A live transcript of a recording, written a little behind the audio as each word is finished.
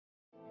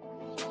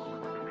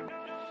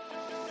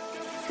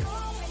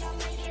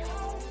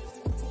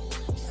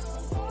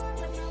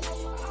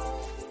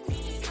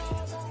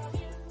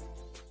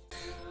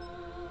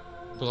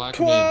Black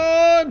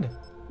Twan!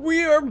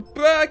 We are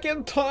back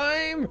in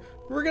time!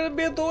 We're gonna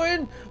be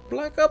doing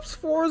Black Ops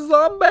 4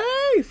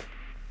 Zombies!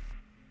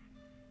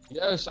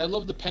 Yes, I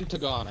love the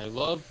Pentagon. I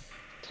love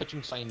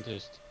touching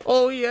scientists.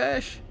 Oh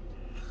yes!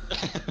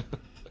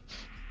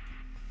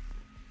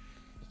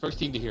 First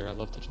thing to hear, I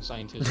love touching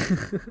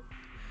scientists.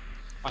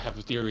 I have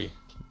a theory.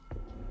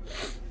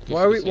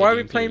 Why are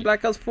we playing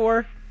Black Ops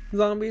 4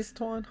 Zombies,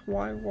 Twan?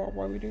 Why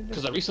are we doing this?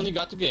 Because I recently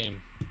got the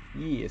game.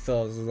 Yeah,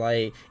 so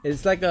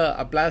it's like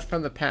a blast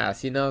from the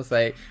past, you know? It's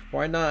like,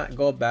 why not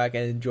go back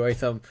and enjoy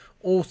some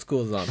old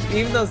school zombies?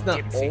 Even though it's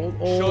not old,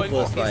 but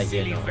it's like,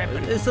 you know,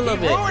 it's a little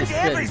bit, it's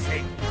been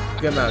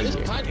a good amount of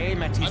years.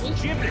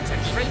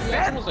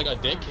 It's almost like a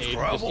decade.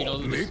 Just, you know,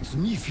 makes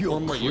me feel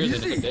 4 more years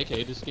than crazy. a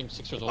decade. This game's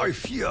 6 years old. I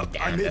fear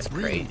Damn, that's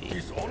crazy.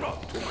 dishonor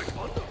to my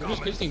It was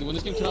crazy. When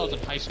this game came out, I was in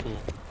high school.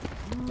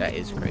 That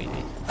is crazy.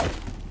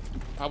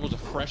 I was a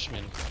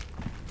freshman.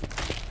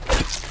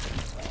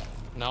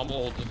 Now I'm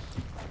old.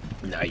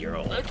 Now you're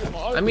old.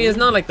 I mean, it's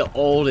not like the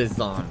oldest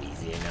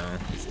zombies, you know?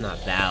 It's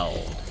not that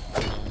old.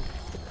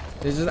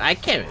 It's just, I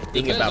can't even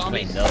think about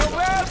playing those.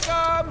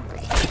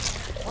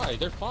 Why?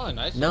 They're fun.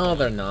 No,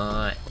 they're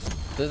not.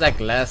 There's like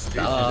less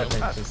stuff,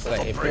 and just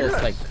like, it feels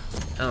like,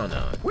 I don't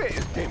know.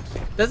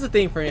 That's the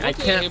thing for me, I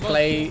can't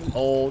play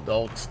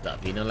old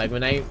stuff, you know? Like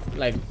when I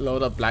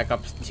load up Black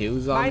Ops 2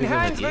 zombies, My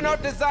hands were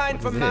not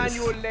designed for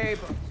manual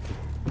labor.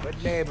 But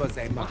labor's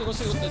a must. There's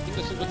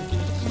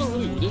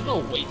no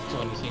weight to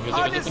anything.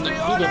 Honestly,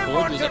 all I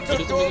wanted to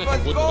do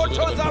was go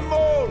to the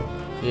moon!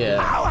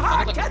 yeah. How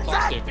hard can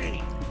that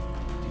be?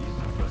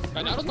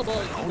 And I don't know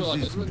about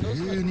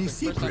any this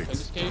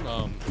game, a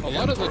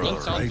lot of the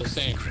guns sound the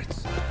same.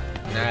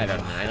 I don't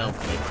know. I don't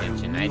pay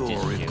attention. I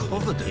just shoot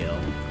and kill.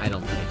 I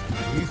don't pay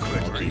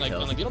attention.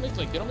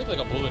 Like they don't make like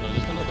a bullet.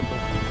 Just kind of like a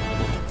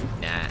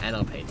bullet. Nah, I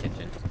don't pay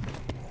attention.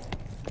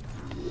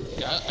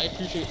 Yeah, I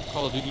appreciate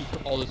Call of Duty for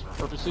all its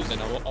purposes,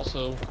 and I will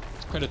also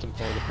credit them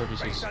for all the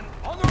purposes.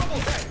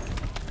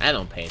 I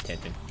don't pay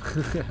attention.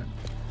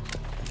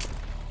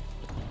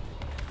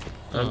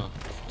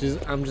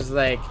 I'm just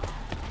like,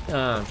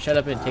 shut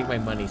up and take my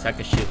money so I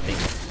can shoot things.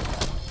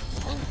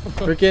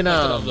 Freaking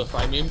the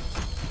fry meme.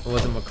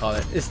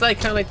 Whatchamacallit? It's like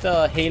kind of like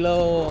the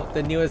Halo,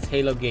 the newest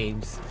Halo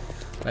games,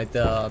 like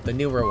the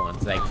newer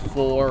ones, like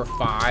 4,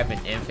 5,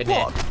 and Infinite.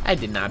 What? I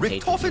did not pay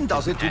attention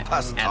does it to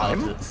pass at all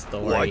time? to the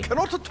story. Why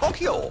cannot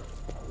Tokyo?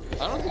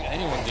 I don't think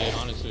anyone did,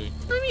 honestly.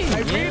 I mean,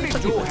 really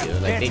do.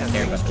 Like they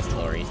care about the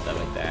story and stuff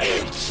like that.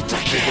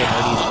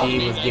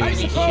 Freaking was giving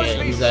me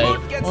shit. He's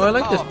like, "Oh, I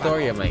like the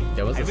story." I'm like,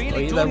 "There was a story."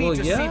 He's like, "Well,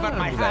 yeah."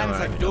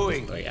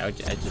 I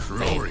just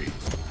played.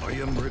 I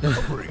am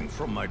recovering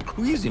from my His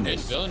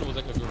queasiness. villain was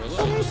like a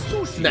gorilla.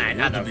 Nah,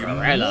 not a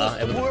gorilla.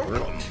 It was a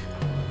Groot.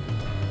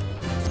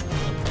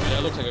 Yeah,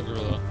 it looks like a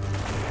gorilla.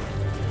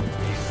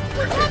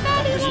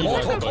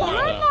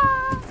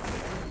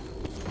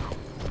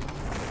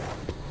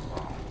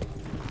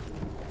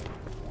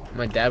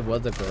 My dad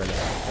was a gorilla,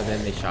 but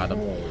then they shot him.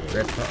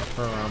 Rip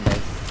Harambe.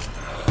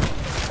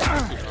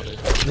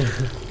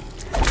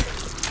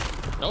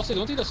 I will say, the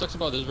one thing that sucks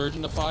about this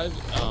version of 5,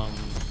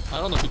 I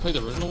don't know if you played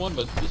the original one,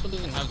 but this one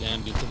doesn't have the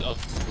ambience that the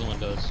other one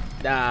does.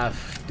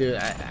 Dude,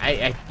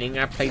 I think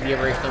I played the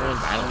original one,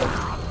 but I don't really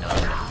know.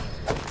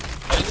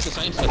 I think the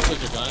science that kills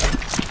your gun.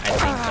 I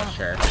think so,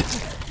 sure.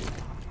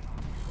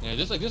 Yeah,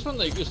 just like this one,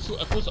 like it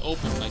feels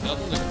open. Like that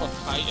one's like fuck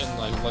tight and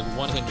like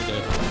one hit you're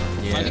dead.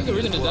 Yeah. I think the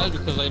reason is that is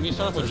because like you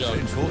start off with Joe.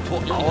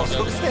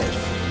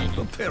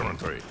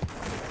 Apparently.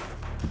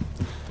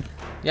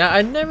 Yeah,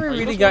 I never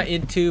really got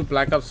into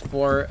Black Ops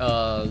 4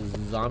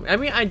 zombie. I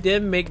mean, I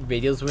did make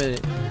videos with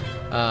it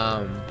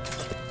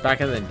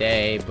back in the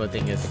day, but the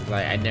thing is,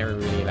 like, I never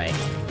really like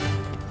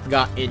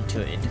got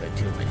into it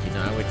too much. You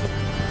know, I would just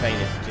play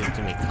it just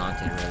to make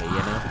content, really.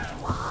 You know.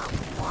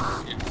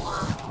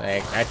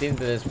 Like, I think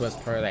this was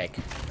probably like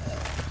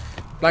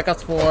Black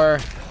Ops 4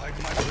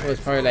 was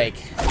probably like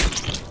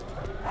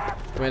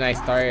when I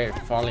started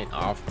falling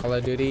off Call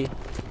of Duty,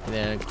 and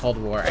then Cold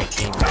War I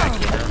came back,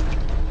 you know.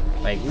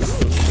 Like,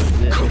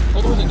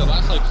 Cold War was like the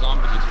last like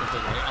zombie experience.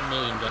 Like, I'm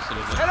really invested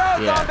in it. Hello,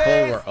 yeah, zombies!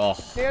 Cold War, oh,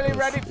 Nearly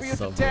ready for you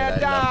so to tear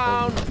good. I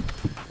love down. Cold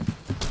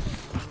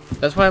War.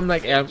 That's why I'm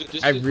like,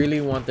 I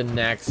really want the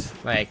next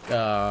like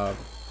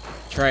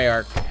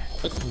Treyarch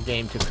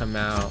game to come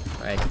out,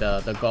 like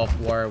the Gulf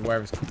War,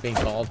 whatever it's being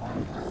called,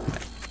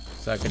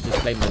 so I could just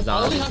play my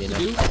zombies, you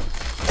know.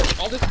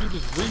 All they have to do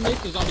is remake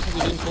the zombies that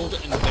they didn't Cold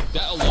War, and like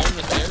that alone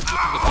right there,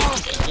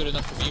 just is good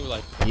enough for me.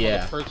 Like, yeah,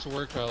 all the perks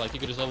work, like you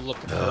could just level up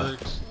the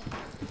perks.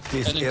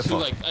 This and then effort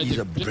like, is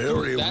a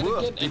very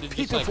worth the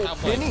pitiful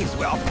pennies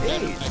well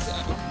paid.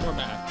 More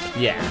math.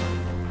 Yeah.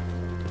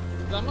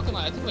 I'm not gonna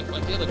lie, I think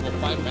like they had like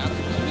 5 maps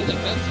or something.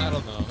 Like that's, I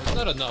don't know, it's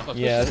not enough.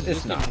 Yeah,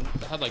 it's not.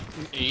 Had like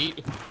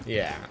 8.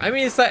 Yeah, I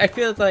mean, it's like, I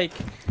feel like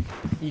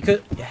you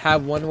could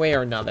have one way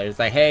or another. It's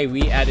like, hey,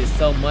 we added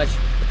so much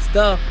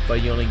stuff,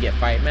 but you only get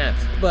 5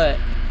 maps. But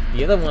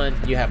the other one,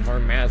 you have more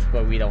maps,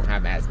 but we don't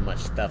have as much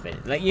stuff in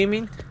it. Like, you know what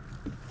I mean?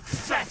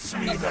 Fetch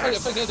me I feel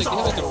like they have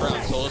like the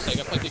brown, so it's like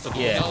I feel like they could do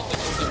Yeah. it. Now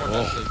it's like more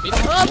massive.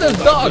 Oh, there's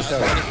dogs!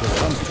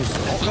 comes to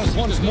stalk us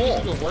once more.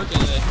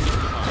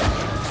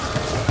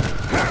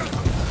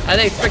 I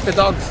didn't expect the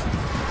dogs.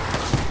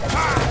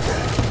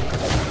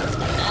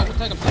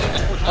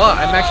 Oh,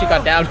 I'm actually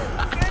got down.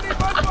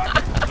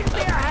 Give me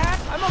a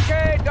hand. I'm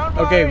okay. Don't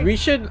worry. Okay, we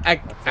should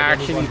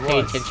actually pay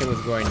attention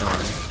what's going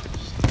on.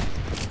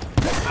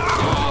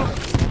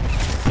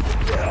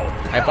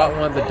 I bought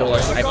one of the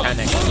doors. I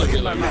panicked.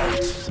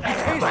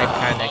 I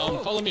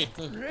panicked. Follow me.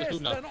 Let's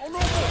move now.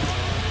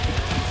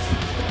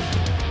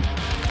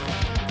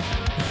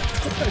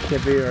 Okay,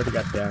 we already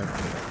got down.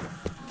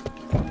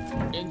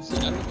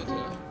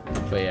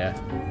 But yeah.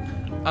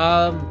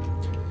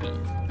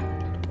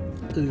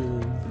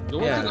 The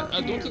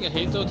one thing I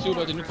hate though too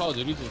about the new Call of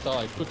Duty is that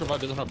like quick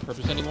revive doesn't have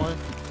purpose anymore.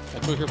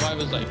 Like quick revive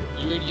is like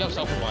you already have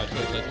self revive, so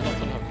it's like you don't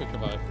want to have quick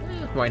revive.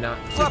 Why not?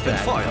 Rapid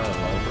fire.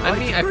 I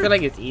mean, I feel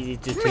like it's easy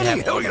just to have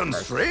all the Million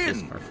purpose strain.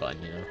 just for fun,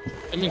 you know.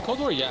 I mean Cold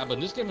War, yeah, but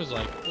this game is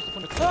like what's the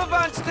point of Who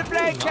wants to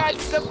play catch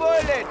the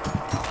bullet?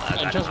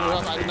 And trust me,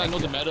 Rob, I do not know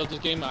the meta of this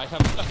game. I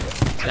have.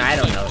 I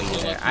don't know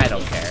either. I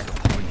don't care.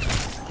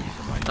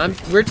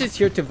 We're just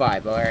here to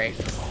vibe, alright?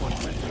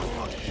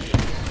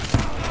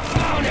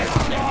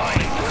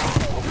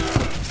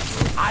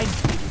 I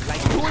feel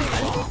like doing a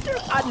little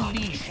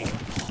unleashing.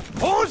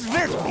 Who's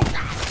with me?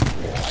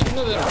 I didn't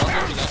know that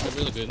around game is actually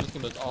really good. This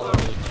game is all really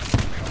good.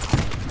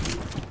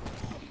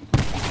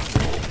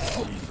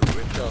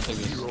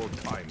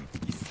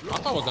 I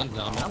thought with guns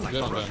now, man. I'm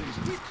good on guns.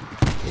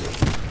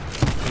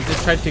 I'm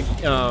just trying to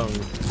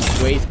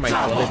waste my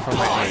bullets for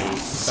my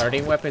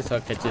starting weapon so I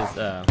could just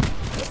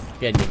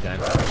get a new gun.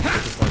 I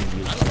just want to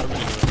use it.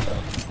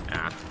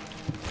 Ah.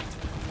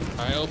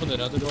 Alright, open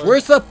another door.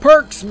 Where's the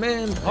perks,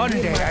 man? One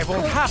day I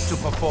will have to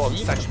perform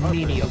such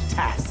menial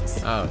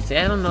tasks. Oh, see,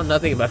 I don't know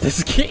nothing about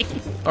this game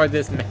or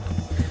this map.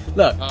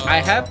 Look,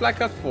 I have Black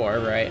Ops 4,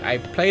 right? I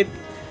played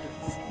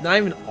not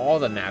even all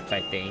the maps,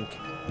 I think.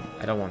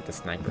 I don't want the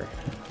sniper.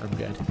 I'm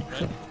good.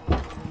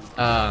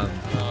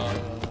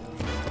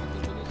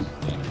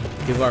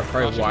 People are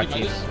probably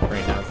watching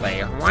right now. It's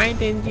like, why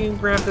didn't you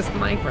grab the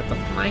sniper? The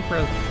sniper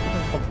is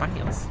for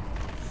bias.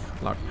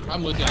 Look.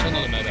 I'm with you. I don't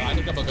know the meta. I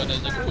think I'm a gun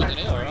and you can put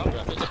an AR. I'll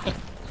grab it.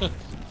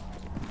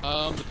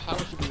 The power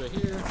should be right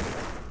here.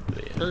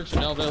 Perks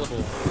are now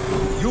available.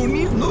 You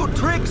need no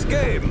tricks,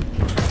 game.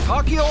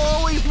 Takio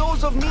always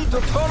knows of me to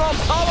turn on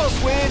power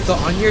switch. So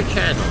on your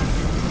channel,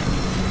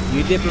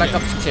 you did Black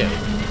Ops 2.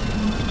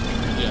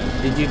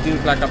 Yeah. Did you do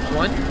Black Ops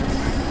 1?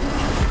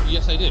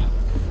 Yes, I did.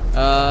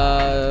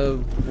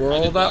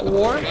 World at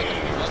War? No,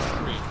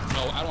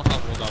 I don't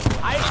have World at War.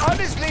 I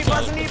honestly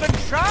wasn't even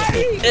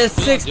trying. It's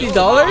 $60?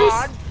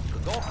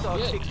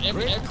 Yeah,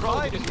 every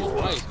crawler is full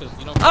price because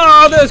you know.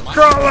 Oh, there's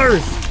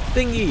crawlers!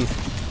 Thingies!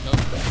 No,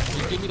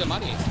 just give me the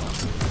money.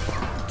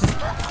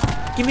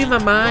 Just give me my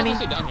money.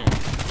 Stay down here. You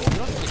don't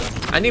have to stay down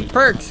here. I need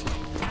perks.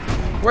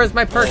 Where's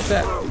my perks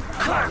at? A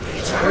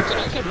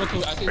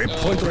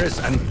pointless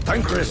and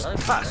thankless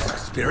task,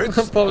 spirits.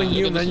 I'm following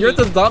you, man. You're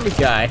the zombie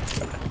guy.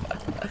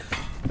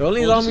 The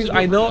only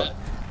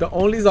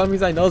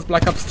zombies I know, is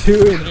Black Ops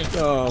 2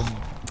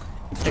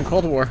 and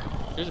Cold War.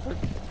 Here's a perk.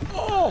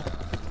 Oh,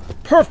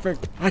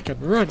 perfect. I can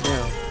run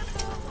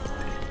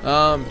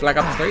now. Black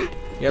Ops 3.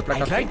 Yeah,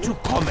 Black Ops 3. I'd like to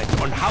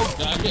comment on how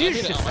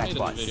delicious that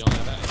was.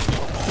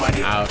 But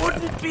it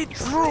wouldn't be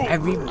true. I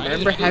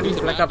remember having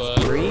Black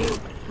Ops 3,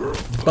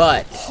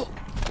 but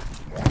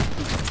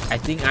I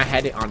think I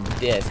had it on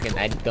disc, and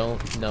I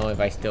don't know if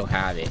I still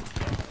have it.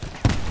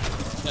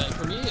 Yeah,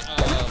 for me,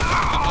 I'm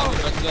not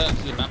regretting that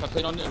the map I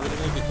played on it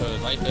originally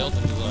because I failed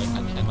and was like,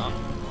 I cannot.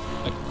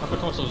 Like, I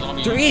become so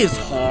zombie. 3 is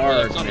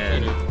hard, yeah,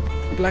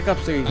 man. Black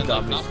Ops 3 is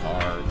dumb is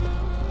hard.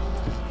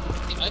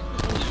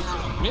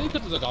 Mainly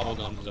because of the gobble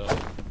guns, though.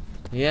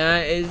 Yeah,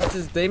 it's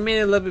just they made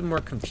it a little bit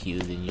more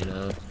confusing, you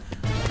know.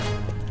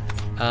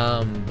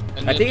 I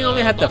think I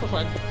only had the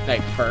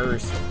like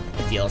first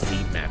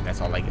DLC map.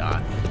 That's all I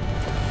got.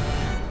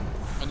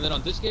 And then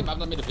on this game, I've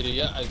not made a video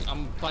yet.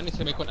 I'm planning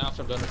to make one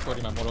after I'm done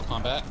recording my Mortal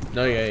Kombat.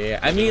 No, yeah.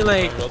 I mean,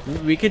 like,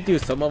 we could do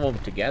some of them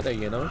together,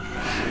 you know?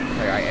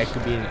 Like, I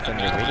could be in some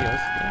of your videos.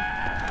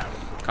 Yeah.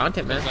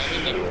 Content, man. I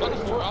mean, like,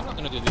 before, I'm not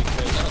gonna do these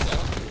videos. I don't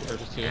have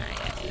purpose to.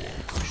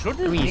 I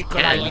mean, you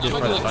can. You just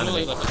for the fun of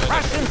it.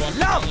 Russians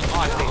love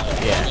party.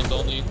 Yeah.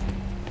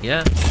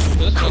 Yeah. So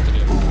that's what I have to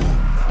do.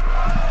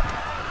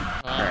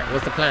 Alright,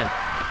 what's the plan?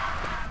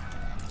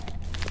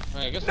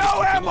 I guess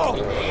No ammo!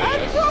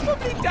 I'll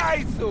probably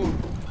die soon.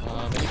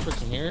 Any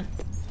perks in here?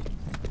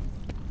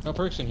 No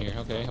perks in here.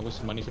 Okay, I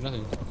wasted money for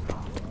nothing.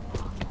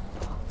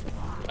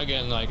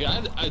 Again, like,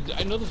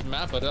 I know this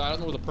map, but I don't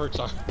know where the perks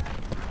are. I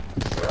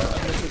don't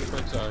know where the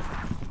perks are.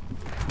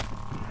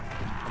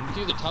 We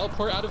can either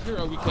teleport out of here,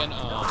 or we can,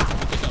 teleport.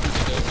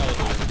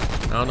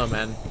 I don't know,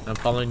 man. I'm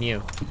following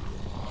you.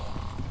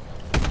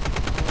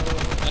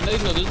 And then,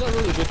 there's not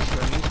really a good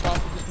training spot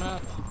for this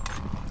map.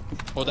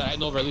 Well, that I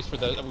know, or at least for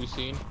that we've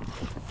seen.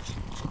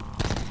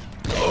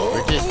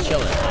 We're just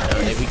chilling.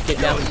 You know, if we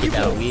get down, we get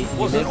down. We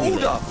Was live, an we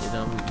live. order. You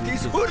know, we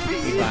This just would be we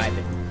it. vibe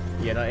it.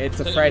 You know, it's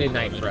a Friday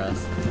night for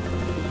us.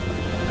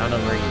 I don't know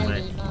where you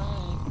went.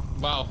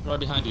 Wow, right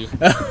behind you.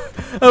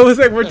 I was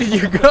like, where did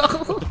you go?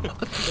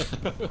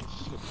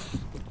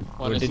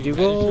 Where did you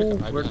go?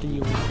 Where did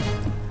you go?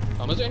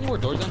 Is there any more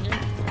doors down here?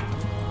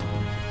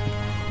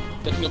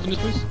 Can you open this,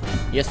 please?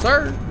 Yes,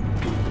 sir.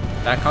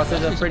 That cost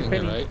us a pretty Here,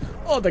 penny. right?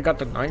 Oh, they got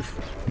the knife.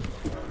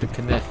 The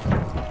connect.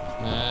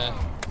 Nah.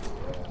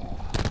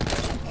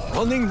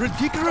 Running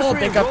ridiculous. Oh,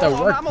 they got the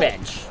rates on ammo.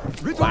 workbench.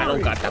 I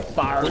don't got the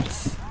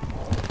parts.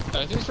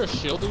 I think it's for a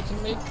shield we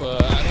can make,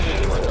 but I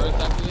don't know what the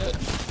exactly yet.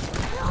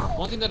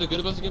 One thing that is good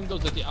about the game though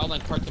is that the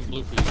outline parts in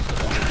blue for you.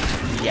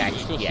 So Yeah, you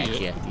still see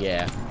it.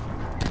 yeah.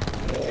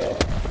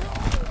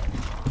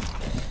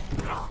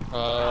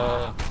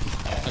 I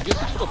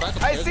guess we should go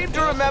back I upstairs seem and to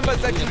get remember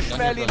something that you down here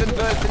smell for even us.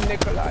 worse than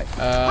Nikolai.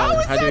 How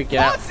is How do we that get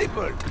out?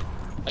 possible?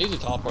 I use a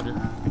teleporter.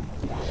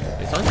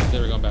 This one?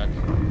 There, we're going back.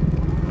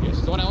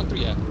 Yes, the one I went through,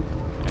 yeah.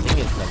 I think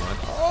it's the one.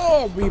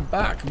 Oh, we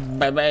back.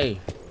 Bye-bye.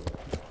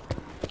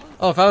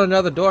 Oh, found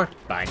another door.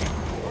 Bye.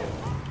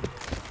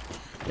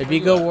 If you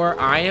go where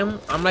I am,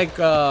 I'm like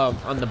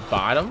on the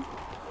bottom.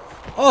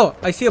 Oh,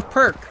 I see a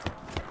perk.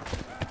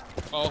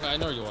 Oh, okay, I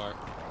know where you are.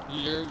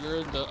 You're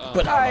in the.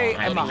 But I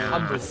am a Nah.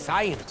 humble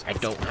scientist. I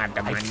don't have the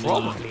I money.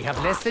 probably have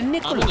less than I'm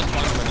in Nikolai. the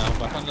spawn right now,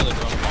 but I found another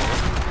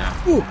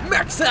drone. Ooh,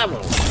 max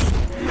ammo. Dude,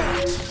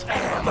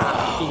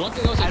 one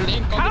thing else, I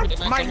think count max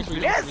my ammo so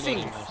you don't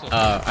blessings. reload anymore, so- I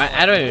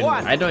don't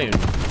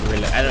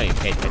even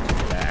pay attention to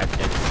that. I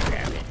just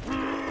grab it.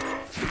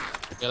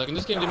 Yeah, like in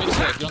this game, they make it so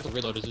like you don't have to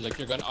reload it. It's like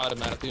your gun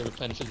automatically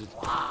replenishes it.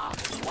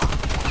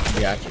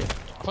 Gotcha.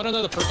 Find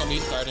another perk on the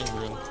starting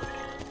room.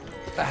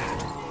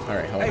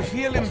 Alright, hold on. I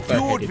feel I'll start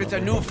imbued hitting with a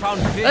them. newfound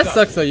vigor. That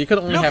sucks though, you could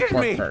only Look have at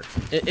 4 me. perks.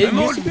 It I'm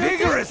more used to be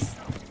vigorous.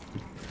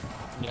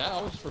 Yeah,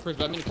 I was for perks,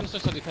 but I mean, it kind of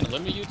sucks how they kind of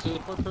limit you to the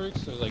 4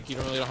 perks, so like you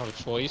don't really don't have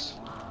a choice.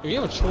 You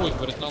have a choice,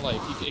 but it's not like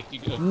you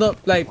No,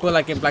 like, but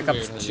like in Black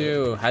Weird, Ops yeah.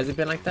 2, has it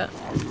been like that?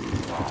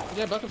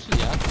 Yeah, Black Ops 2,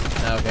 yeah.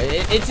 Okay,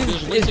 it's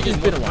There's ways to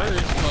just get been a more while.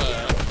 perks, but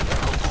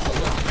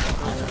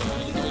it's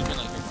always been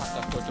like you're cost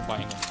that forward to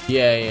buying them.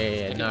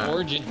 Yeah, Like in no.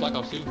 Origin, Black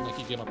Ops 2, like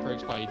you get my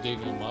perks by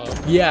digging them up.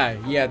 Yeah,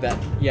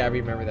 I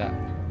remember that.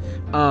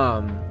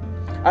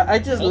 I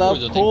just Cold love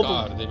War, though, Cold.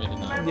 thank God they made it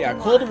now. Yeah,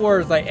 Cold War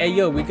is like, hey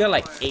yo, we got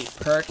like 8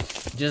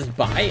 perks, just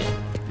buy it.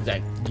 It's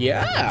like,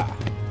 yeah,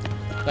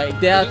 like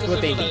that's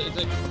what they need. It's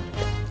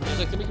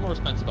like they make it more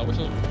expensive. I wish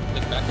it was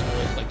like back in the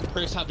days, like the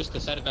perks have just the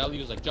set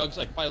values, like jugs,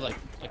 like probably like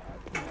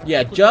Yeah,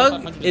 like, Jug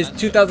 500 is and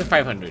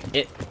 2,500.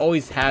 It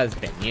always has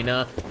been, you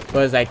know.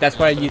 But it's like that's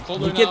why you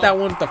get that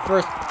one with the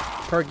first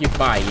perk you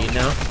buy, you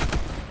know. Yeah,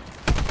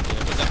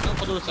 but that's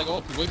not it's like, oh,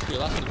 if you wait for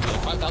your last one, it's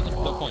like 5,000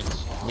 no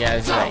points. Yeah,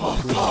 it's like.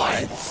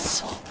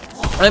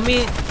 I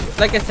mean,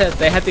 like I said,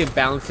 they have to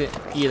balance it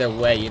either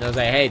way. You know, it's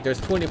like, hey,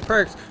 there's 20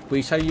 perks, but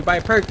each time you buy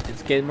a perk,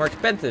 it's getting more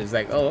expensive. It's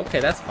like, oh, okay,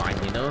 that's fine,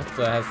 you know.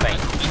 So it's like,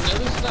 And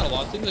this is not a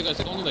lot. Things like it's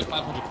like only like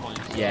 500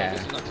 points. So Yeah.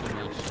 This is not too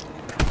much.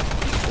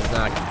 it's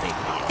not gonna take it.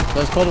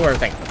 Those Cold War is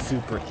like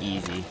super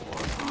easy.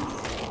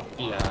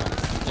 Yeah,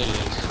 it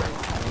is.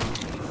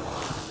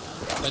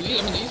 I mean, the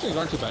Easter eggs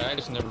aren't too bad. I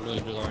just never really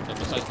learned them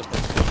besides the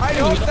perks. I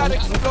hope that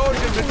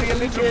explosion will be a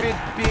little bit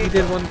We big.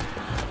 did one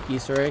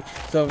Easter egg.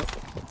 So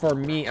for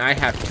me, I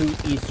have 2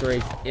 Easter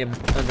eggs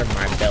under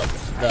my belt: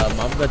 the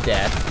Mom of the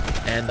Dead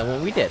and the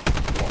one we did.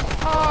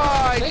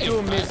 I Same.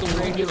 do miss the one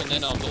radio. and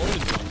then the Origin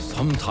one.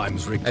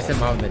 Sometimes, Rick, I said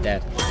Mom of the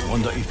Dead.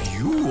 wonder if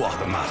you are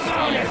the master.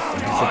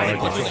 I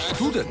was a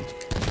student.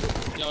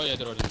 Yeah, oh yeah,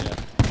 the Origin, yeah.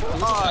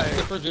 I That's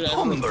the first video I ever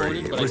humbly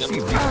recorded, but I never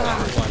received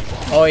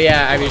recorded Oh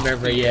yeah, I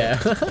remember. Yeah.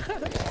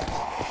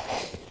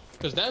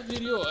 Because that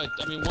video, I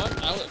mean, one,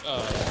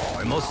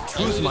 I must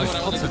choose my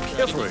shots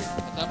carefully.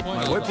 At that point,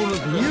 My I was weapon like, is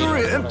I don't know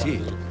nearly what I empty.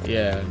 wanna do.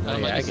 Yeah. And No, I'm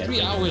yeah, like, I it's get 3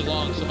 it. hours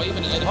long, so if I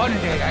even edit One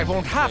it, day I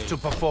won't have to so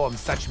perform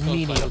such it's like,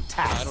 menial I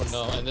tasks. don't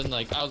know. And then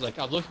like I was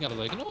looking at it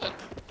like, you know what?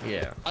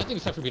 Yeah. I think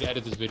it's time for me to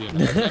edit this video.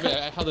 Now.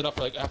 I held it up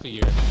for like half a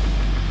year.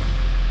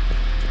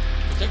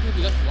 But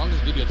technically, that's the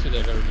longest video too that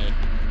I've ever made.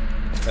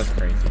 That's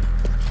crazy.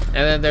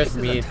 And then there's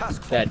me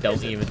that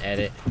don't even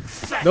edit.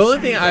 The only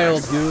thing I'll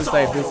do is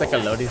like, if there's like a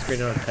loading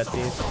screen or a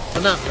cutscene.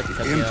 Well, not like a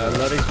cutscene, a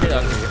loading screen,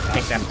 I'll just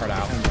take that part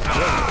out.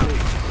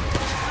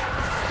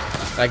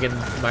 Like in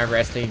my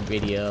wrestling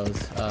videos,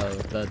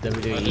 the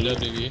WWE,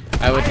 WWE.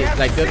 I would just,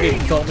 like, there'll be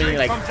so many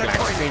like black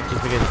screens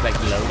just because it's like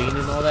loading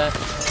and all that.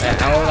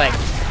 And I will like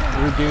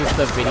reduce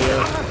the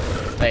video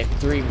like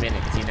 3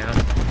 minutes, you know?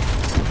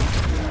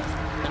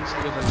 That's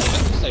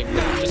just like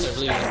just a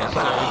really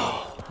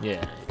unnecessary.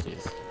 Yeah, it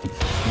is.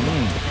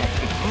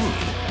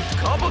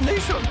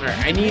 Combination.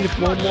 Alright, I need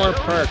 1 more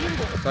perk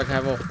so I can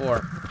have all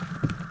 4.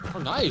 Oh,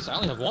 nice! I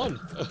only have 1.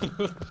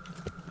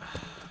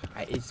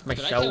 It's my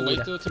But I can't wait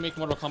soda. to make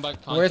Mortal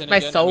Kombat content. Where's my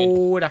again. I mean,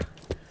 soda?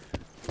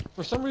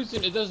 for some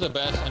reason, it does the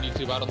best on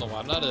YouTube. I don't know why.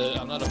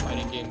 I'm not a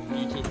fighting game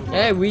YouTuber.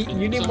 Hey, but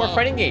you need more somehow-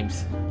 fighting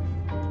games.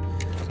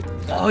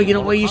 Oh, you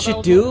know what you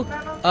should do?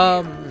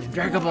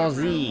 Dragon Ball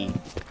Z.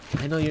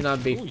 I know you're not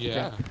a big Oh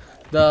yeah.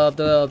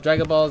 The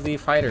Dragon Ball Z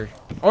Fighter,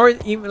 or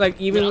even like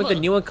when the a-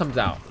 new one comes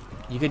out,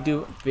 you could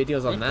do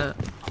videos on that.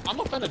 I'm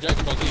a fan of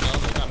Dragon Ball Z, you know?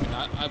 Like,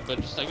 I mean,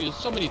 but just like there's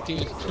so many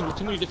things,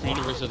 too many different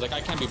universes. Like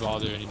I can't be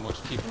bothered anymore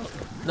to keep up.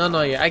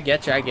 No, yeah, I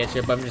get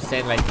you, but I'm just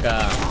saying like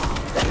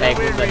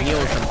when the new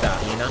one comes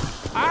out, you know?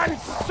 And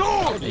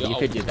sword! You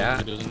could do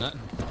that.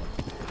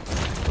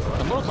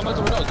 The Mortal Kombat's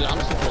over now, dude. I'm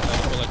super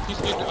excited for like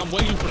Peacemaker. I'm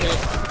waiting for it.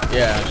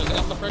 Yeah.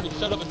 I'm afraid to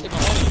shut up and take my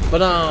money.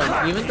 But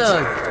even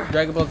the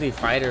Dragon Ball Z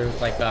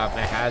Fighters, like it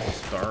has a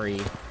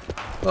story.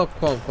 Well,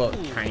 quote unquote,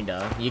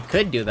 kinda. You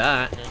could do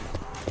that.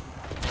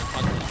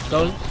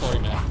 The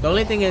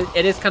only thing is,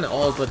 it is kind of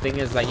old. But the thing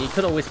is, like, you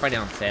could always find it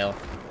on sale.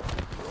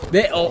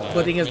 But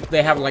the thing is,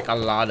 they have like a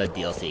lot of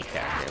DLC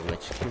characters,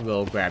 which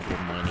will grab your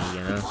money,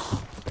 you know.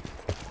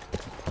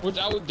 Which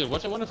I would do.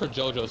 What I wanted for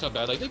JoJo so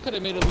bad. Like they could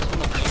have made at least one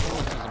more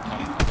season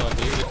pass. I thought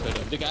they really could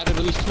have. They added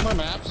at least 2 more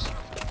maps.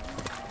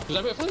 Because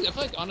I feel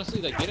like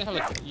honestly, like they didn't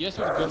have like yes,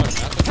 it was a good amount of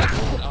maps,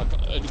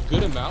 but they had a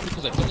good amount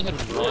because like they only had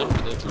 1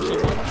 for the 2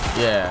 season.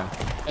 Yeah.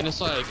 And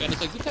it's like they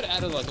could have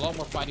added like a lot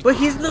more fighting. But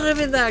he's not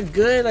even that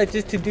good. Like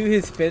just to do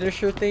his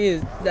finisher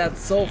thing that's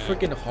so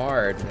freaking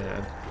hard,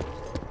 man.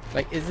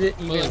 Like, is it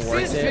even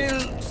worth it?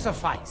 This will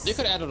suffice. They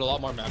could have added a lot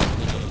more maps.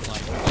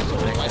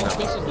 Like fighting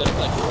places that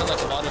like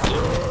a lot of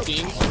different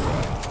things.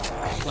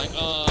 Like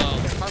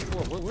part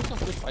 4. Where's some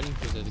good fighting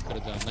places that they could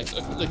have done? Like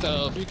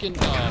the freaking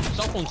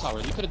cell phone tower.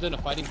 You could have done a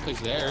fighting place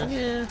there.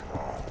 Yeah.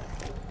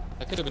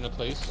 That could have been a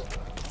place.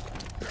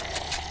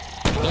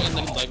 And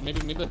then like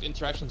maybe like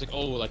interactions like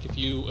like if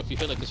you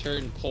hit like a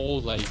certain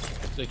pole like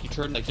you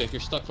turn like you're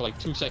stuck for like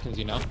 2 seconds,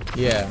 you know?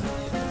 Yeah.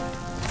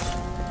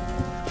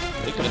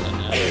 They could have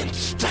done that.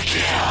 It's the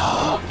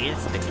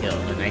kill,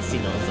 and I see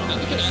no They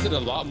zombies. could have added a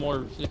lot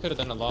more. They could have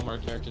done a lot more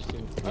characters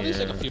too. At least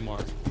like a few more.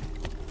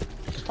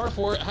 Part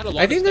 4 had a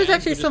lot. I think there's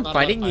stands, actually but some just not a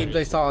lot of fighting games I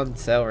fighters. saw on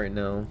sale right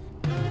now.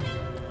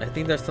 I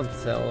think there's some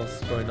sales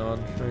going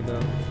on right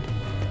now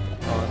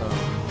on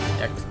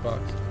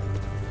Xbox.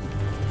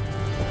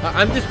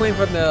 I'm just waiting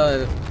for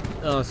the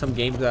some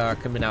games that are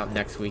coming out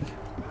next week.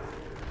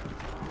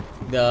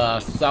 The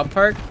South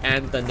Park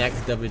and the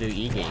next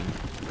WWE game.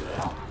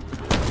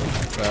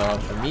 So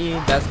for me,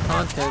 that's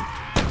content.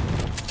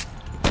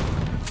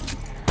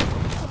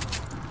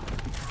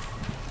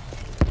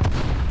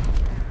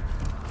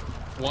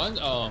 One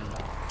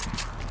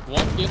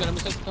game that I'm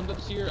excited to come up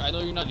this year. I know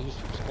you're not a huge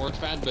sports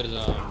fan, but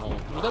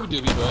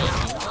WWE,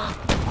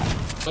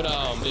 but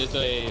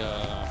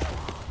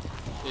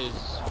is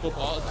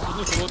football. It's a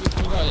new football game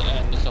coming out,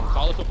 and some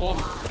college football. I'm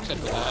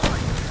excited for that.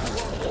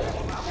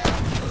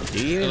 Do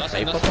you The last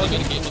play time football? I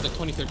made a game was like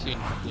 2013.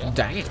 Yeah.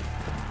 Dang.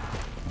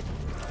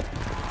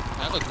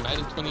 I have like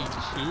Madden 22,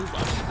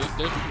 but I mean,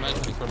 there's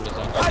Madden 24 but it's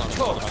like,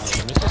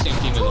 it's the same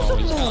team as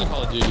always. It's kind of like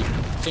Call of Duty.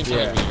 Same thing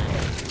every year.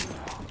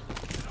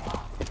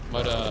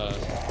 But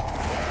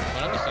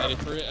I'm excited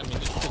for it. I mean,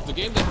 the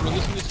game that's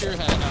releasing this year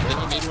they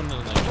haven't made one in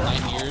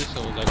like 9 years,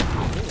 so like it's a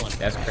good one.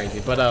 That's crazy.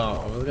 But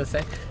what was I gonna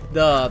say?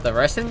 The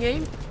wrestling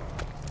game?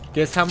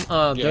 There's some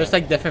there's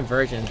like different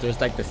versions.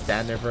 There's like the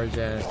standard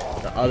version,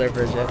 the other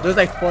version. There's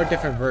like 4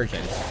 different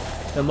versions.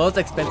 The most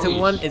expensive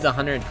one is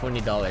 $120.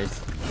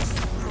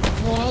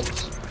 What?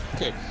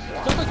 Okay.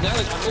 Stuff like that,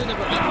 like, I really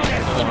never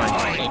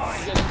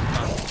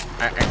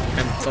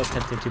I'm so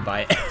tempted to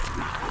buy it.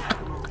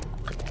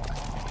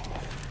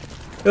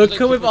 It'll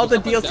come with all the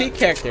DLC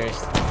characters.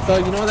 So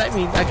you know what that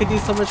means? I could do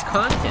so much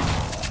content.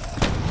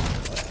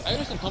 I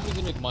understand companies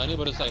that make money,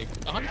 but it's like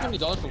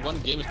 $120 for one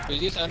game is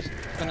crazy. It's kind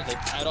of like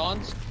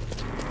add-ons.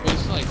 But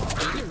it's like,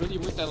 is it really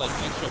worth that like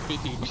extra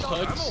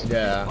 $50?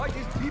 Yeah. Like,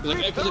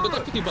 because if it's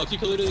like $50, you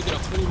could literally get a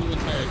whole new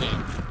entire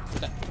game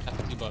at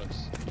 $50.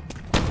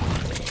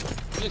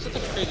 It's such a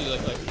crazy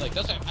like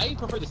that's why I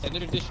prefer the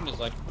standard edition. Is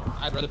like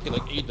I'd rather pay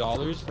like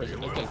 $8 for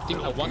like thing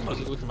I want to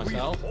do it for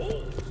myself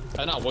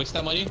and not waste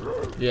that money.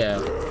 Yeah.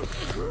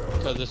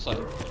 Because it's like,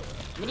 I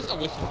mean, it's not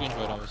wasted if you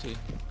enjoy it, obviously.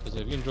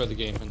 Because if you enjoy the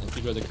game and if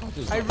you enjoy the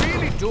content, I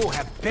really do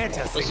have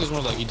better this things. is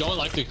more like you don't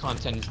like the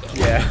content and stuff.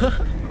 Yeah.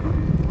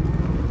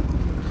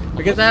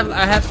 Because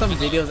I have some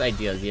videos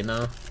ideas, you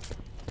know.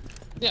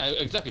 Yeah,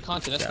 exactly.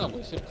 Content. That's not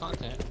wasted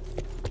content.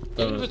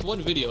 Even if it's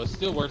one video, it's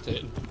still worth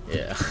it.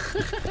 Yeah.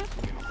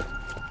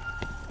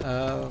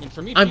 I mean,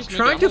 for me, I'm Peacemaker,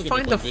 trying to only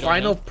gonna find make the one video on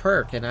final it.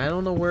 perk, and I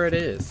don't know where it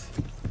is.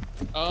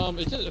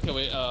 It says, okay,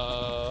 wait,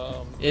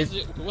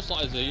 what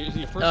slot is it? Is it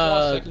your first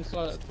slot, second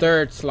slot?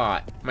 3rd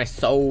slot. My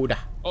soda.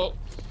 Oh,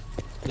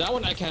 that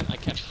one I can't. I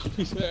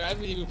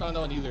haven't even found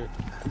that one either.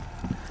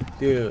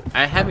 Dude,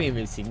 I haven't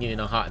even seen you in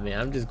a hot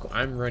minute.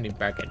 I'm running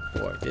back and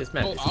forth. This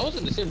map Oh, is... I was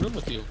in the same room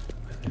with you.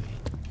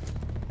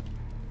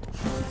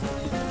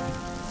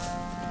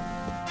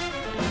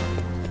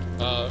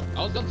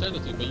 I was downstairs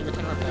with you, but you were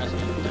kind of past me.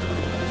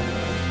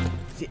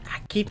 See, I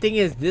keep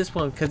thinking it's this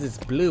one because it's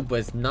blue, but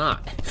it's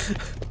not.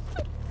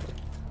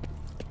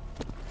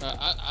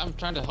 I'm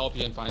trying to help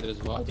you and find it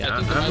as well. Yeah,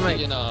 I think it might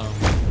be in I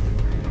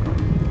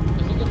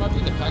think it might be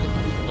in the packet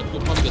punch, but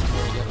we'll probably get to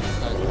it again in the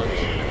packet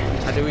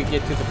punch. How do we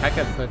get to the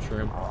packet punch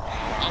room?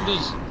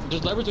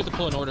 There's levers we have to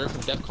pull in order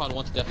from DEFCON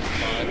 1 to DEFCON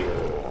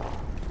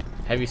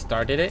 5. Have you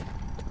started it?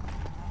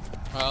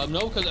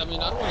 No, because I mean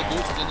I don't want to do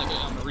it because then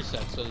like I'm gonna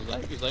reset. So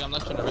it's like I'm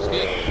not trying to risk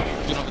it.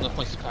 You don't have enough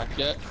points to pack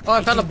yet. Oh,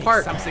 I found a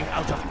part. Something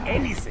out of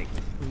anything.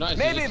 Nice.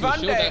 Maybe one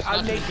day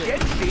I'll make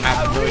Genji I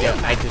have a no idea.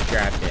 real. I just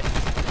grabbed it.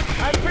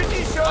 I'm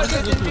pretty sure I'm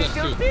there's gonna a do this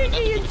little too.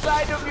 piggy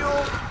inside of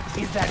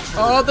you. Is that true?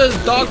 Oh,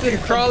 there's dogs and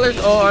crawlers.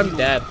 Oh, I'm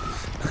dead.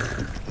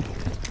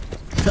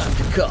 Time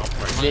to go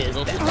for this.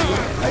 Go for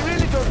I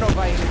really don't know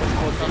why anyone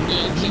calls I'm them.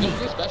 doing single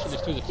player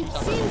specialist too. The two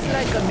top. Seems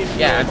like a mission.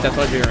 Yeah, that's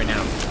what I'm doing right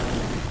now.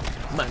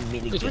 My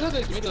mini It's game.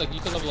 really like you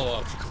can level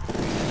up. So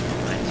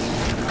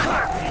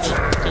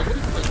what do you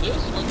think this?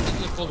 What do you think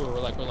the Cold War were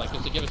like?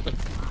 Does it give us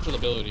special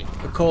ability?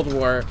 The Cold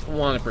War,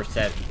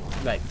 100%.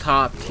 Like,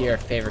 top tier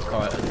favorite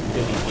Call of Duty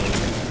game.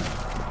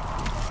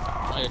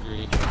 I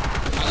agree.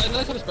 I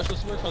like how the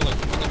specialist works. How like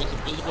one that makes it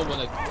visible, one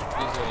like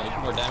gives like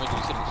more damage when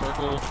you sit in a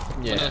circle.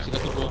 Yeah. One that actually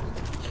visible.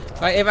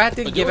 Like, if I had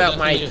to But give there out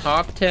my definitely is-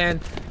 top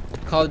 10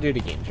 Call of Duty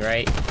games,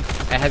 right?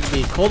 It has to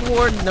be Cold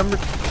War number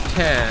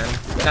 10.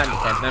 Not 10,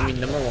 I mean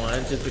number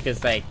 1, just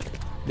because, like,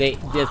 they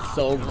did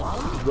so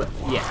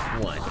yeah,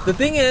 1. The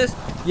thing is,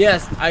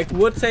 yes, I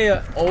would say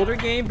an older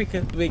game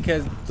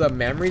because the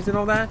memories and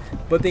all that.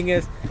 But the thing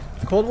is,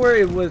 Cold War,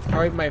 it was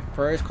probably my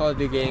first Call of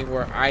Duty game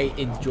where I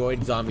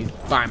enjoyed zombies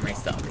by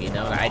myself, you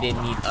know? I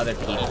didn't need other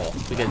people.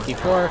 Because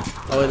before,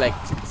 I was like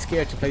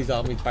scared to play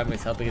zombies by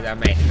myself because I'm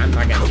like, I'm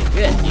not gonna be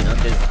good, you know?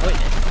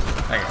 Disappointed.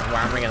 Like,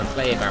 why am I gonna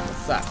play if I'm gonna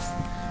suck?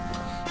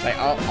 Like,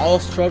 I'll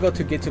struggle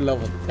to get to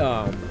level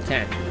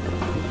 10.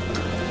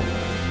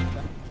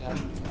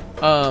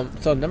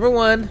 So number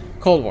 1,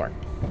 Cold War.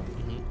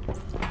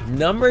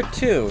 Number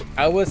 2,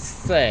 I would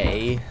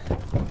say,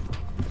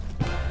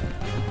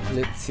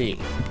 let's see,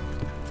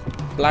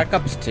 Black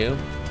Ops 2,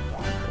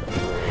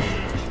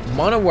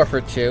 Modern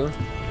Warfare 2,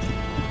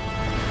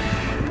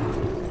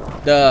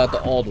 the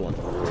old one.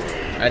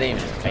 I didn't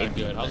even play it.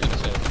 Good. I was gonna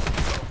say.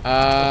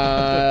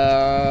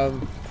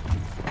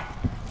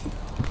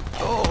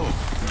 Oh,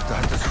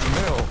 that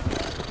smell.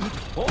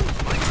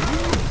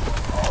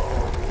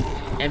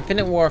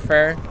 Infinite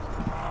Warfare,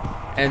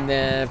 and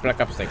then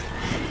Black Ops 6.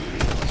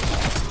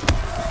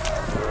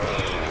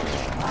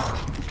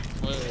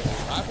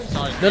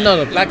 Sorry.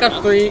 No, Black Ops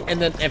 3,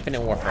 and then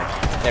Infinite Warfare.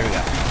 There we go.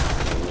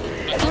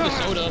 I found the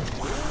soda.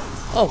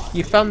 Oh,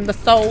 you found the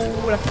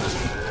soda.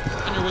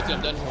 And you're with you.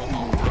 I'm done here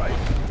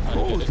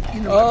with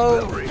you.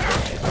 Oh,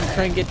 I'm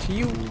trying to get to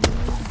you. You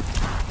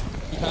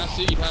passed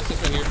it. You passed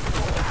it right here.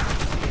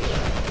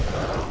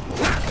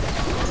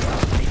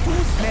 Who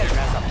smells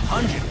as a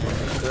pungent?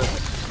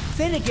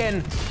 Then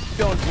again,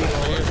 don't be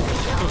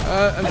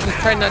I'm just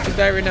trying not to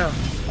die right now.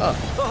 Oh,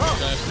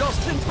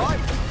 Just in time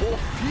for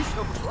Feast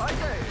of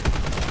Friday.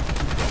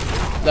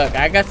 look,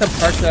 I got some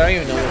parts that I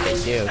don't even know what they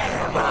do.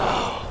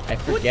 I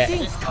good forget.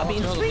 things come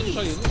in Let me threes.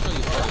 show you. Let me show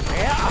you.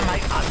 Where are my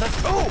other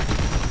two?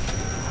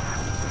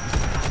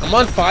 I'm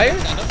on fire?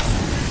 Stand up.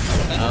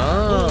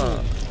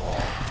 Oh,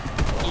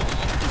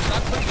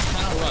 Stop putting the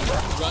counter run.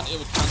 Run, it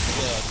would cancel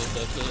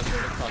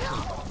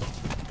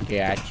the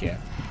gotcha.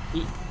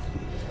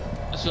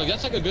 So like,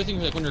 that's like a good thing.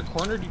 Like when you're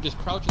cornered, you just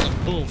crouch and like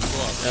boom, go up.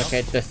 You know?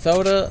 Okay, the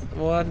soda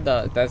one,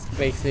 that's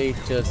basically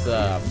just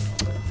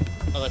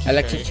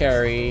electric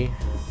cherry.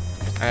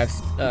 I have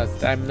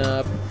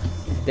stamina,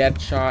 dead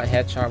shot,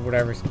 headshot,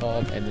 whatever it's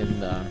called, and then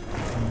the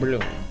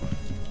bloom.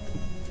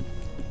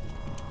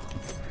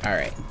 All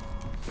right.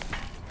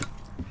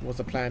 What's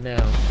the plan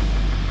now?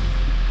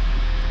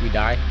 We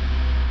die?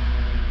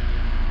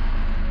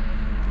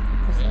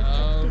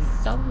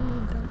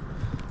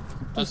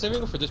 I'm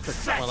saving it for this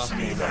my last game.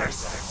 Fetch me their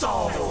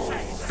soul.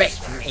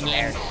 Fetch me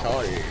their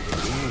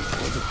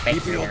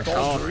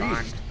soul,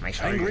 son. My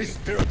soul. Angry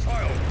spirit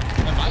child.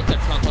 And my tech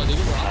consoles, they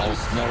were All on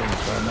smelling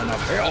vermin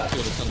of hell.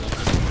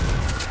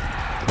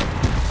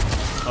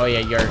 Oh yeah,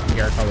 your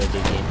Call of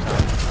Duty game,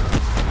 son.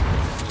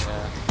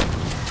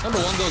 Yeah. Number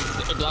 1,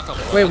 those Black Ops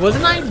 1. Wait,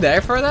 wasn't I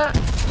there for that?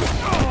 We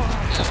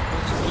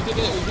did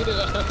it. We did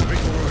it.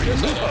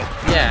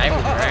 Yeah, I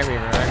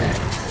remember.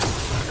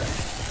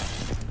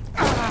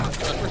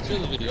 My first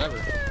trailer video ever.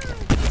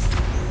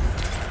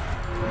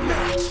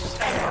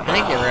 I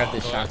think get rid of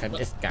this shotgun.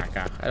 It's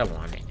gaga. I don't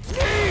want it.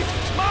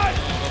 Black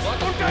Ops 1,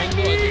 though, I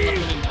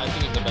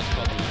think it's the best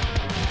Call of Duty.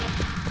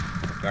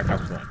 Black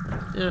Ops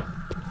 1. Yeah.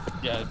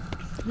 Yeah.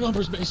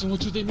 Numbers, Mason, what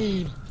do they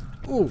mean?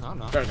 Ooh, I don't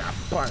know. there's a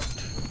fart.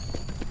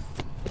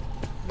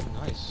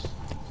 Nice.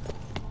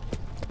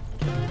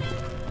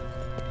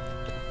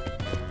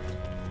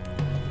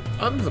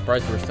 I'm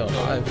surprised we're still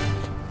alive.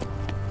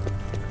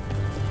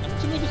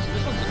 To me, this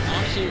one's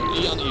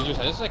honestly on the easier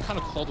side. This is like kind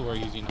of Cold War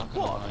easy, not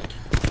gonna lie.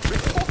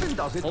 Rick often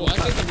does it. Oh, I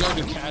think I'm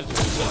going to casual.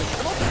 So.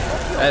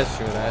 That is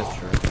true, that is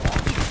true.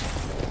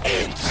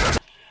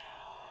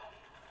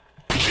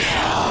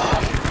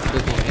 The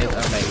thing is,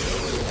 I'm like,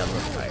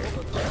 double tired.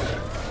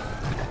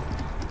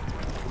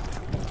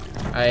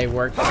 I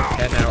worked for 10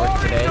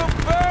 hours today,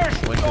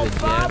 went to the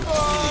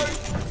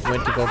gym,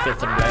 went to go get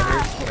some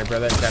dinners, my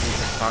brother got me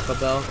some Taco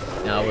Bell,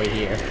 now we're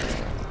here.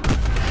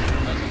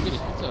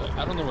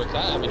 I don't know where it's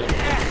at. I mean, it's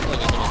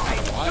like it's been a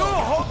I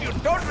while. hope you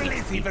don't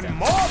release even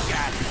more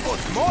gas.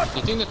 More.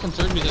 The thing that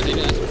concerned me is that they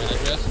didn't ask for my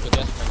address, but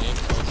they asked for my name.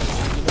 So it's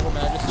like, you know where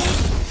my address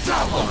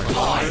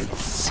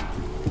is?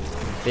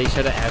 They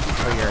should have asked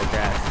for your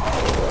address.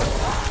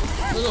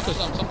 No, because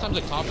sometimes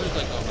like coppers,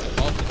 like when I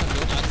call, sometimes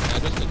they don't ask my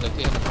address because like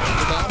they have a phone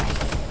with them.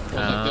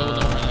 So like they'll know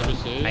where my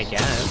address is. I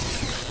guess.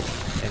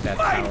 If that's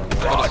My how it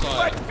works. God,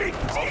 what big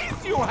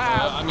teeth you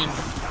have! I mean,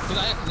 she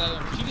didn't ask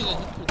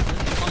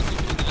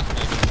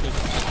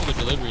for the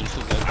delivery. She's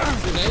like,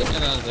 your name?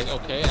 And I was like,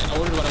 okay. And I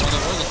ordered what I wanted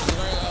to order. She's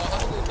like, alright,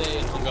 have a good day.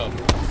 And we go.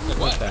 Like,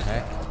 What the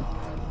heck?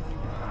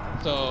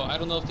 So I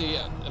don't know if they,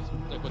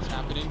 like what's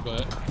happening,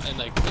 but, and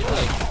like, they were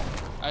like,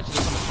 I actually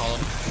just want to call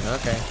them.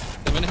 Okay.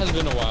 I mean, it has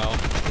been a while.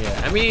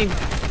 Yeah, I mean,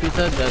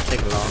 pizza does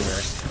take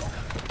longer.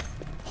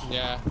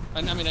 Yeah.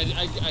 And I mean,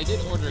 I did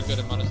order a good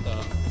amount of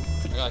stuff.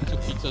 I got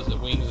like 2 pizzas,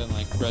 wings, and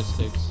like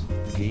breadsticks.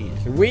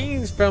 Jeez.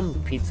 Wings from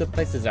pizza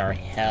places are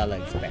hella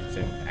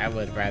expensive. I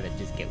would rather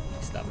just get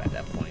wing stuff at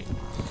that point.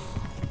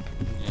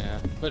 Yeah.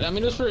 But I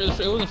mean, it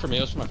wasn't for me,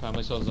 it was for my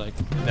family, so I was like...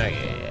 No,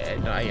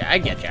 yeah, I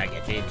get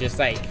you. Just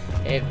like,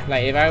 if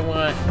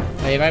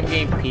I'm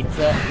getting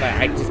pizza, like,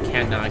 I just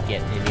cannot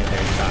get any other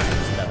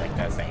sides, stuff like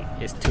that. It's like,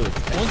 it's too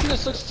expensive. One thing that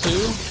sucks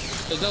too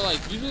is that like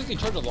usually they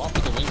charge a lot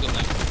for the wings and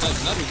like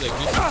nutters like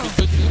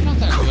they're not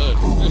that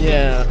good.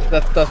 Yeah,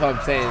 that's what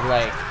I'm saying.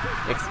 Like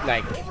it's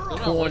like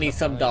 $20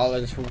 some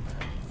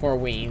for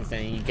wings,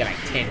 and you get like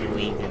 10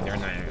 wings, and they're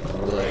not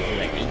good. You're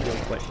like,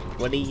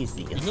 what do you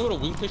see? You know what a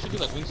wing place should do,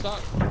 like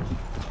Wingstop?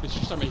 They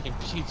should start making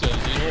pizza. You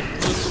know,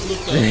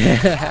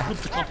 flip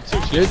the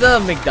competition. There's a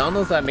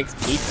McDonald's that makes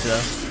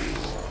pizza.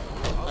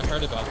 I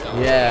heard about that.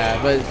 Yeah,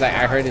 but it's like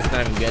I heard it's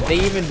not even good. They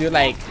even do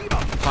like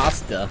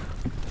pasta.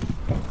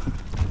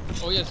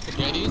 Oh yeah,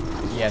 spaghetti.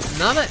 Yes,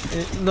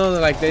 no,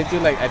 like they do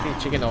like I think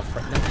chicken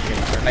Alfredo, not chicken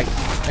Alfredo,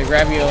 like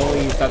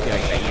ravioli, something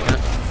like that, you know?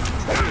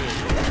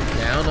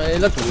 Yeah, I don't know. It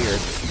looks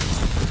weird.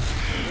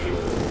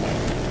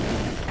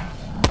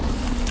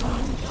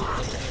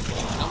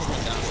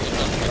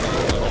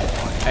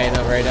 I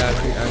know, right now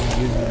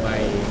I'm using my.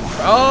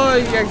 Oh,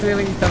 you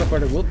accidentally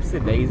teleported.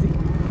 Whoopsie daisy.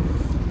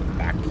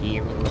 Back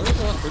here.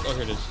 Oh,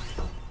 here it is.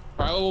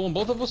 Alright, well, when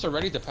both of us are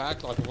ready to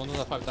pack, like one of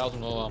the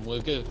 5,000,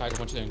 we'll get a pack a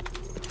bunch of things.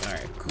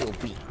 Alright, cool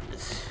beans.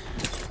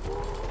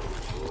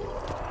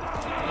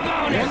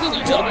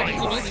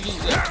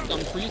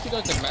 For you to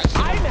go to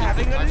maximum, I'm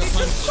having a little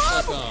punch,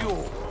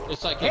 barbecue.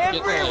 it's like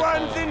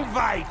Everyone's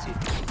invited.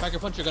 Pack a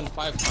punch your gun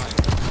 5 times.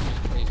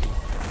 It's crazy.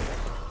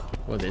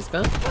 Well, this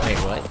gun? Wait,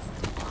 what?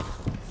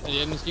 And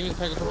yeah, in this game, you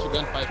pack a punch your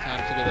gun 5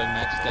 times to get like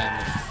max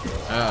damage.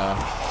 Oh.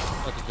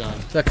 Like a gun.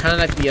 So kind of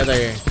like the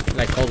other,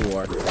 like Cold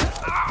War.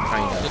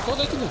 Kind The of. Cold,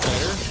 I think, is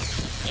better.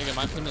 Like, in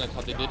my opinion, like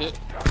how they did it.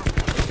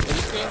 But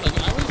this game, like,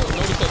 I really don't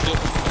notice that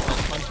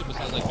difference. Punch it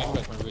besides like maybe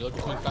like when reload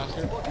between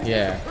faster.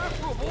 Yeah.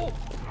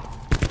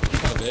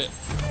 A bit.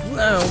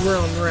 Well, we're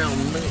on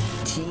round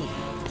 19.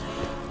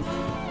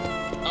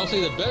 I would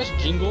say the best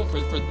jingle for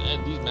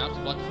these maps,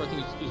 Black Ops 4, I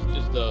think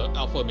is the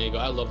Alpha Omega.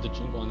 I love the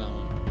jingle on that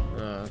one.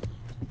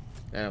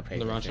 I don't pay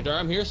The attention. Rancher.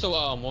 I'm here, so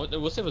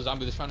we'll save a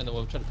zombie this round and then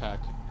we'll try to pack.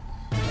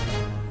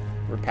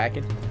 We're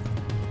packing?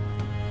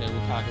 Yeah,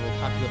 we'll pack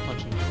the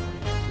punching.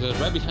 There's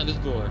right behind this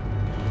door.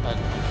 Pack.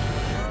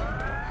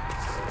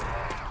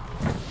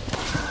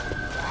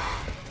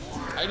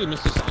 I did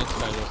miss the science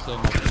guy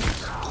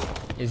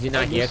though, Is he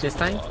not here this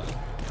time? No,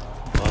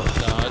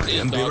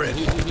 it's Be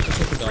ready.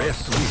 He's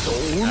Rest is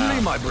only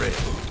my bread.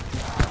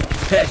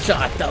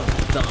 Headshot the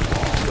zombie.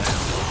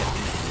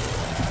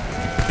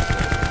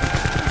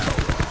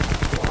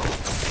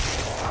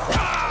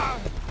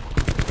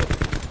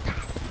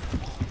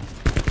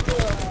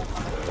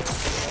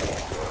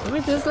 I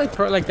mean, this is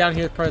like down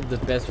here is probably the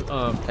best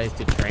place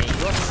to train.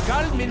 Your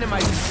skull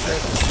minimizes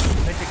surface.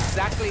 That's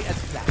exactly as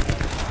planned.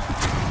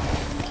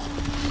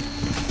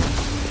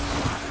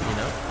 You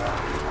know?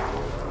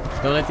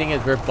 The only thing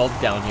is we're both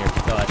down here,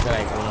 so I feel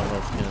like one of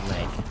us gonna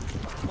like.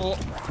 Well,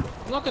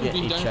 I'm not gonna Get be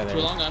each done other. too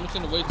long. I'm just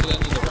gonna wait till the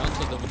end of the round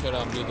so that we could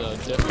do the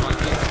DEFCON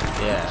thing.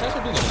 Yeah. Try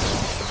to do the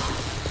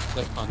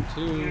DEFCON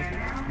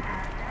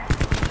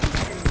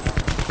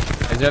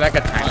 2. Is there like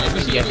a timer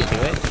you have to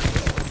do it?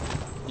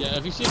 Yeah,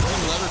 if you see a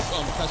green letter,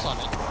 press on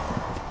it.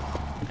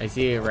 I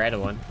see a red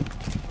one.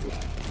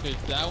 Okay,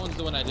 that one's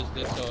the one I just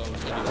did, so I'm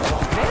gonna do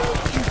Very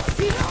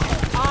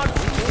consistent, aren't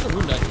you? Where's the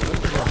room that?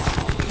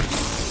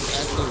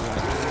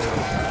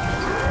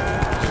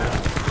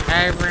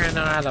 I ran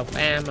out of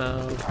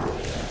ammo.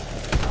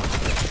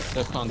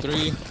 DEFCON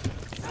 3.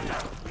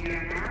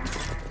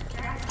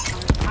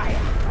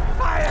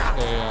 Fire!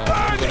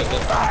 Okay, we go to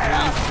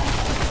DEFCON 3.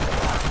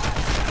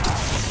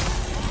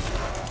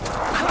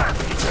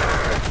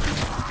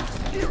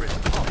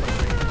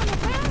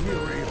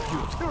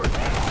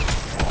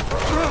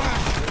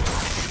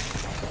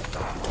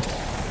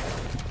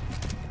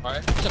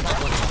 Alright, step back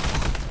one more.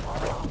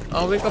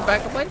 Oh, we go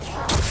back a bunch?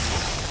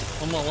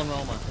 One more.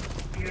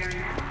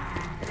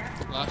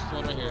 Last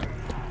one right here.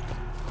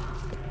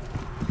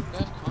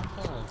 DEFCON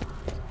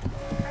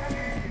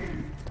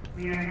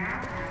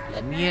 5.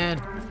 Let me in.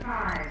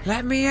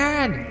 Let me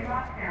in.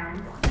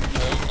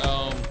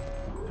 No.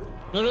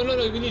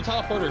 We need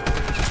teleporter.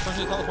 First,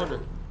 need teleporter.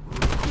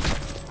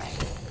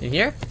 In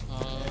here?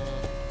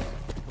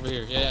 Over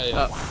here. Yeah.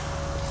 Oh,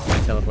 I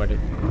teleported.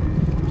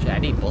 Shit, I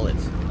need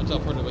bullets. I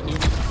teleported with you.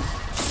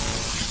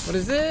 What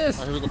is this?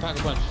 Alright, here we go. Pack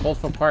a punch. Hold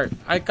for part.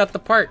 I got the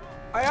part.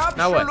 I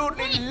Now what?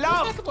 absolutely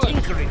love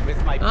tinkering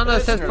with my Oh no,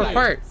 it says for personal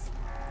part.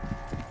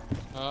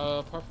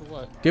 Part for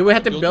what? Do we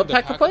have to Building build the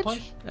pack a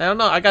punch? I don't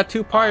know. I got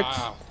 2 parts.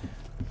 Wow.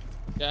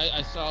 Yeah,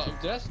 I saw.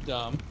 That's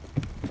dumb.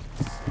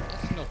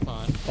 That's no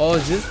fun. Oh,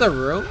 is this the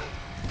room?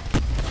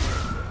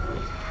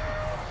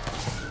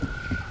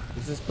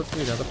 Is this supposed to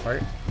be another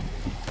part?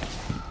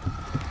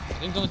 I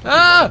think there's only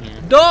Ah! one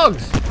here.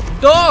 Dogs!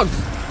 Dogs!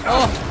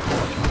 Oh!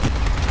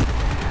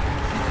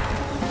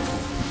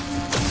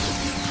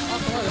 Oh,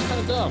 come on, that's kind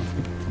of dumb.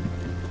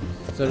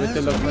 So we have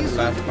to look for the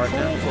last part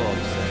now?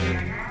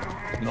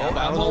 No, I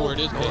don't know where it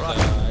is because I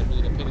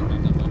really didn't pay this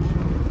map that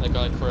much.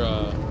 Like for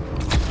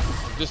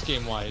this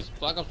game wise,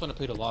 Black Ops 1 I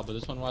played a lot, but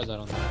this one wise I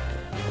don't know.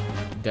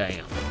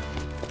 Damn.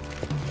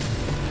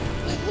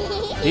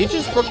 Did you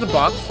just broke the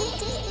box?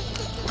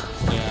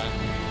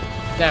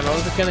 Yeah. Damn, I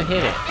was just gonna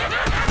hit it.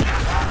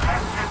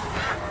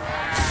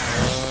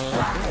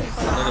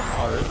 Another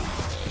part.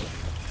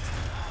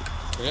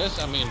 I guess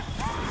I mean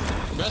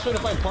the best way to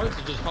find parts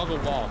is just hug a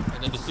wall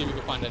and then just see if we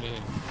can find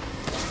anything.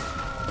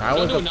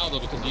 Don't do it now though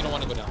because you don't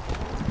want to go down.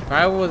 If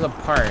I was a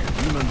part,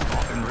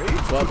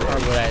 what part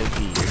would I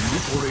be?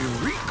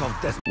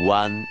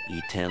 1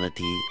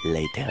 eternity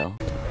later.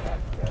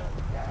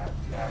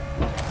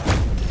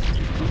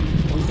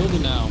 What are we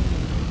building now?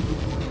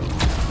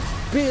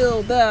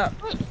 Build that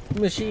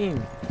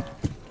machine.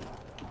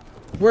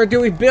 Where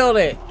do we build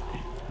it?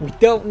 We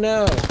don't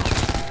know.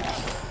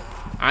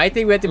 I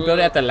think we have to build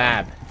it at the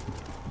lab.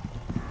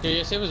 Okay,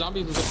 yeah, save a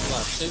zombie, let's go to the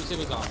lab. Save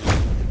a zombie.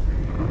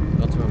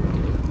 That's what we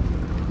can do.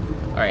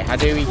 Alright, how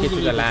do we get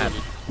to the lab?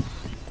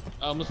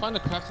 Let's find the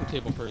crafting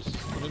table first.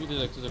 Maybe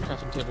there's a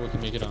crafting table we can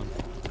make it on.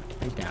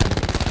 I'm down.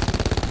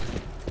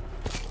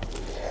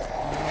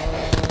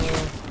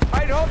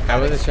 I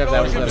wasn't sure if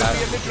that was the last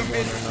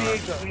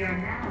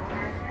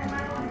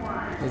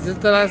one. Is this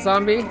the last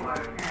zombie?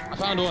 I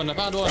found one.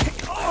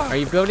 Are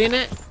you building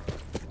it?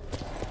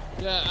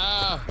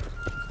 Yeah,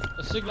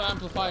 a signal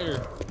amplifier.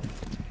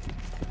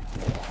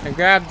 I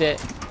grabbed it.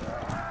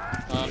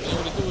 What do you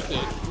do with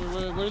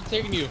it? Where's it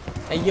taking you?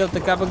 Hey, yo, the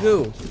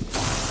gabagoo.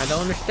 I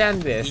don't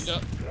understand this. Is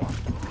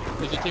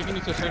it taking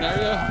you to a certain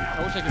area?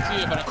 I wish I could see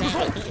it, but I can't.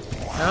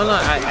 I don't know.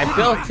 I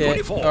built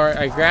it, or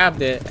I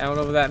grabbed it. I don't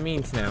know what that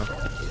means now.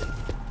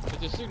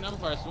 It's a signal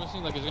amplifier, so it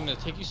seems like it's gonna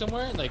take you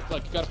somewhere. Like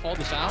you gotta follow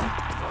the sound.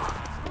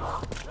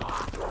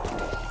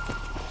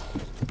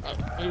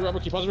 Hey, Robert,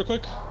 can you pause real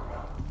quick?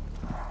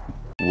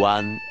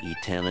 1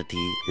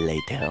 eternity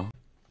later.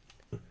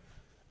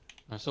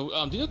 So, do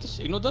you know what the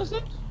signal does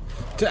it?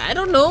 I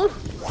don't know.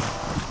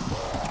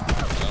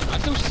 I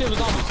think we should save a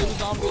zombie. Save a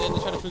zombie and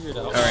then try to figure it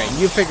out. Alright,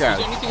 you figure out.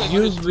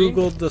 You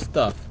googled the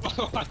stuff.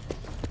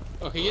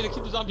 Okay, yeah,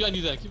 keep the zombie on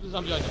you then. Keep the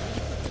zombie on you.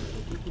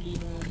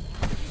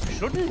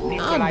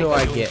 How do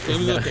I get?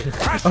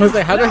 I was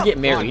like, how do I get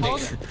married?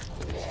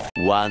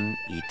 1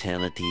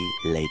 eternity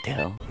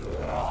later.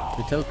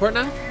 We teleport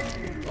now?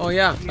 Oh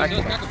yeah, back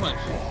to Pack a punch.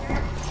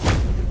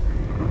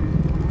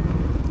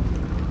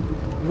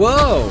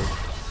 Whoa!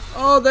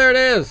 Oh, there it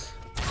is.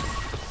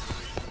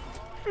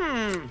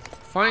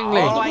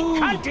 Finally. Oh, I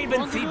can't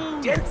even see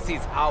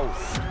Dempsey's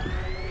house.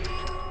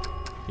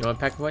 You want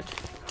to pack a punch?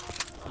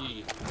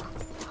 Yeah.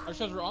 Our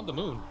shows were on the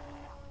moon.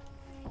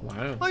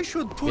 Wow. I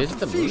should put Is it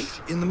the fish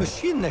in the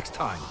machine next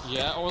time.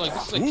 Yeah, or like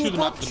this is like to the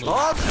map of the moon.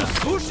 Oh,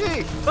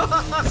 sushi!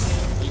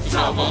 You can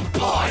go again.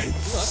 Ooh,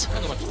 that's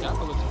kind of much that,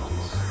 but looks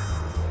nice.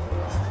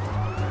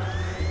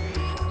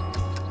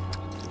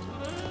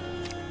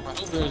 I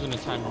hope there isn't a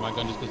time where my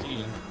gun just gets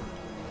eaten.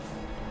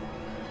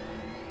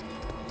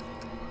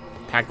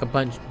 Pack a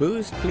punch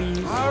boost,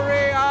 please.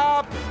 Hurry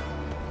up!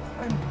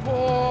 I'm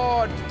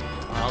bored.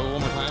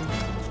 One more time.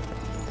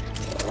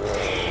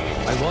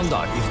 I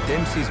wonder if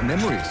Dempsey's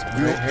memories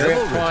will Here ever it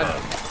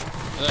return.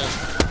 There.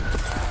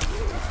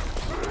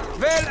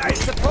 Well, I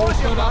suppose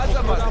your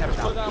mother must have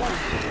done.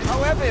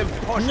 However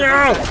impossible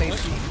No! that may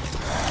seem.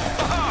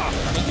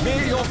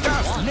 May your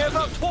gas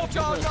never torture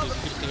another.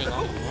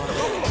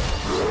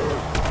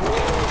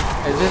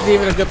 Is this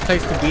even a good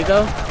place to be,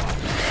 though?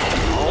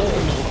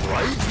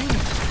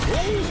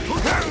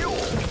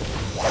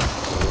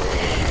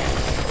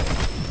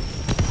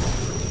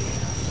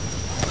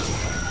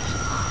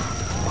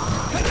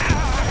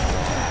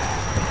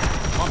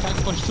 I'll pack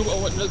a punch two at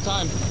another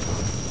time.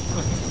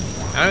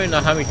 I don't even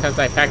know how many times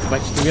I packed a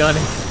punch, to be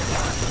honest.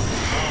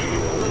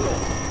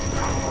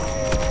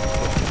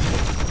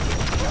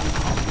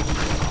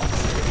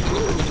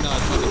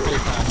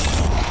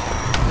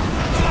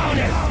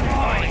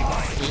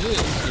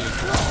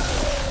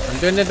 I'm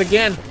doing it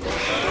again.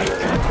 I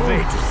can't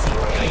wait to see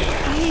what kind of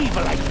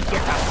evil I can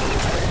get out of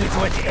with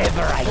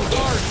whatever I get.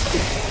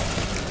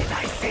 Did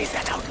I say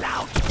that out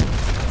loud?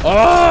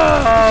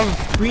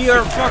 Oh, we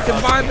are fucking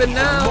vibing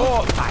now.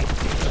 More fight.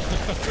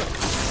 You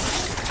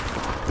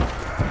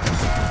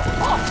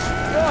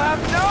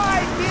have no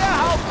idea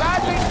how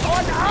badly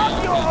torn up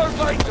you are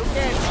going to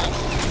get.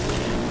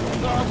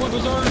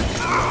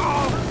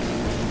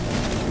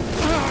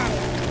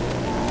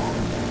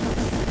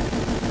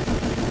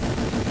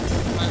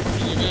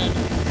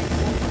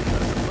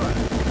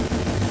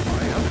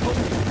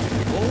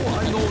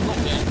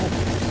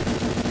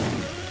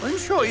 I'm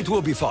sure it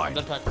will be fine.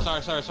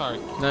 Sorry.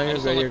 No, you're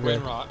good, you're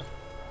good.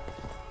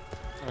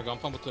 There we go, I'm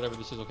pumped with whatever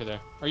this is. Okay, there.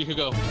 Or you could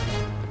go.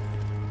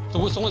 So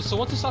once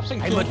you stop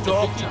saying I'm a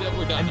doctor.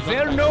 I'm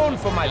well known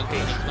for my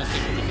patience.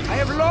 I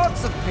have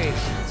lots of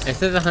patience. It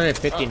says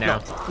 150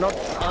 now. Not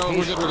Alright,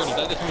 we're good.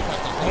 That's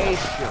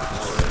patience.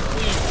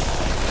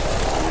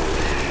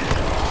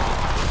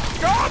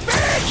 Stop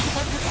it!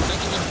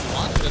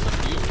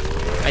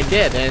 I I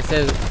did, and it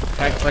says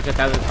pack punch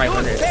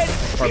 1,500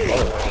 for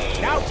both.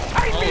 Now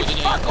time me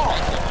fuck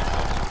off!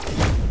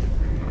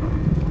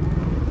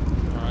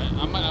 Alright,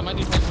 I might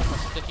need to take my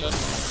sticky up at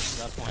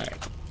that point.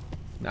 Alright.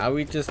 Now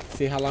we just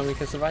see how long we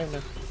can survive now.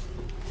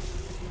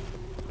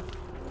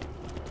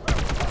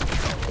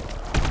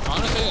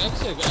 Honestly, I'd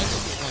say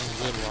this one's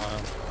a good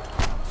while.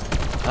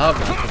 Oh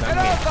man, because I'm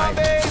Hello, getting tired.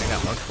 I zombies!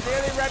 got work.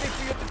 Nearly ready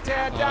for you to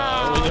tear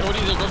down. What do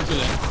you go to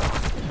then?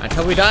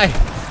 Until we die.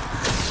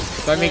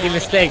 Start making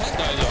mistakes.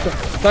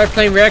 Start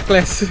playing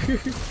reckless. But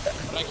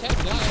I can't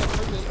die. I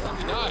heard this time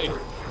we died.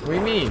 What do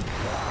you mean?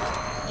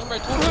 Remember I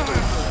told you we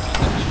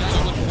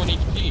died with 1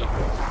 HP.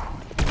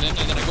 And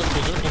then I go to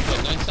berserker for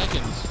like 9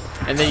 seconds.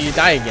 And then you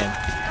die again.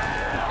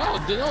 Oh,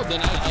 no,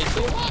 then I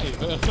stay alive.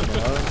 No, you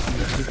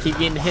just keep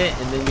getting hit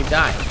and then you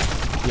die.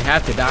 You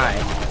have to die.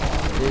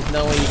 There's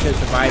no way you can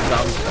survive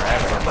zombies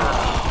forever.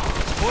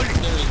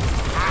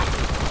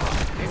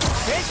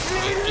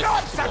 Especially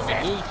lots of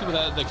them. Those people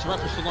that like survive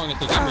for so long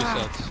until game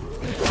resets.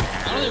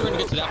 I don't think we're gonna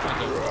get to that point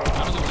though.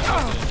 I don't think we're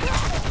gonna get to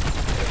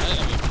it.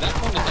 I mean, that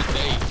point is like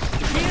days.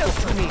 Feels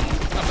to me.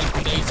 Not like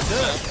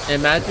days.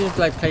 Imagine if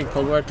like playing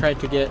Cold War tried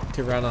to get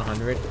to around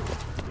 100.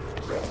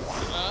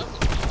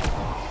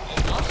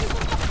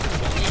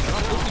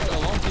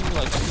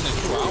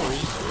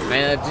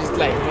 Man, just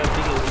like one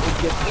thing is you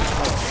get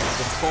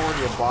the score in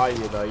your body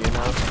though, you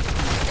know?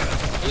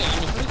 Yeah, I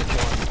mean, pretty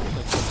good.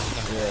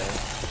 Yeah.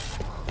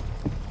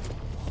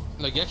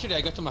 Like yesterday,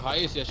 I got to my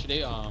highest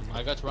yesterday.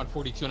 I got to around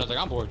 42, and I was like,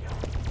 I'm bored.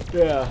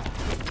 Yeah.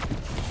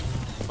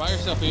 By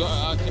yourself, I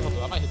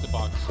might hit the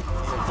box.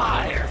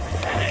 Fire.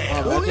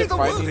 Only the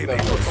worthy may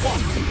go.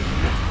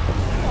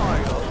 My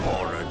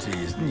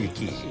authorities,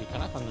 Nikki. See,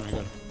 can I find the ray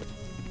gun?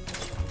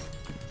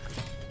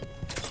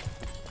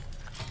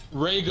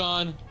 Ray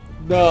gun.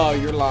 No,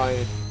 you're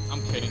lying.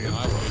 I'm kidding. No,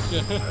 I wish.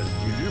 I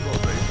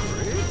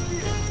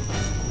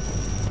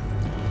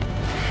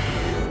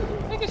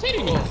think it's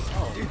hitting me.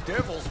 The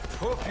devil's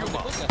perfume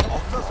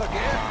off us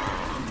again.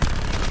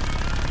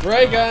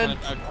 Ray gun.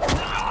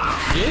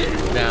 Yeah?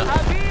 No. I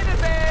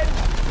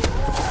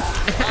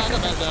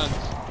got bad guns.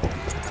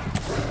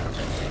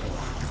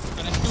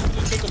 And I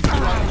stupidly took them too. I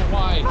don't know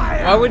why.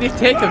 Why would you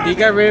take them? Do you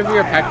get rid of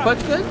your pack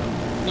punch gun?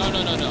 No.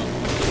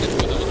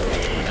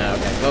 Oh,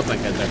 okay, both my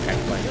guns are pack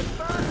punch.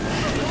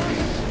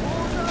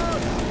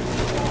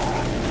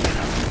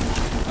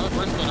 I have a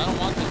first one. I don't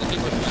want this to take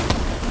first one.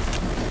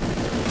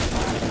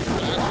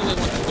 Actually, I want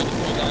to finish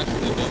one.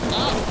 Actually,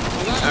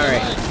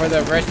 Alright, for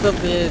the rest of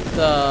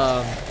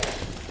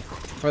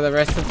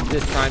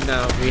this time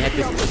now, we have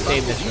to stay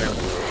in this room.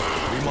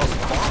 We must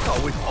barter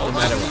with all No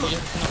matter what.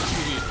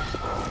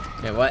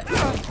 Yeah, what?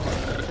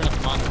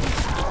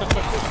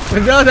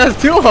 No, that's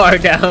too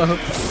hard now.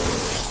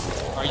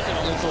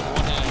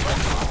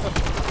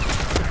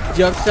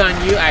 Jumps on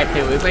you, I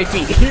play with my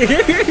feet.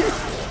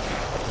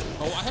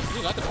 Oh, I have to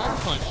do that. The power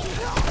punch.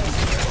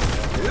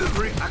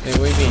 Hey,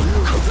 what do you mean?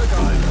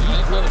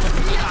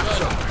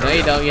 No,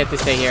 you don't. You have to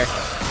stay here.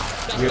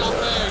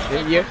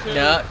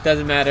 No,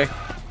 doesn't matter.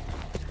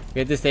 You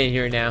have to stay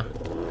here now.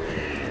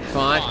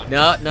 Come on.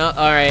 No.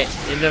 Alright,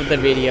 end of the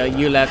video.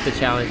 You left the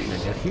challenge.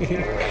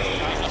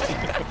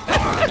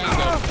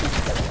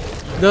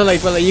 No,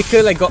 like, but like, you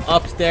could like go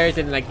upstairs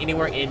and like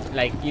anywhere in,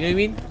 like, you know what I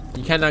mean?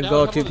 You cannot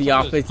go to the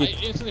office. I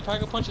instantly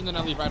pack a punch and then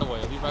I leave right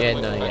away.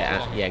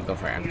 Yeah, go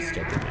for it. I'm just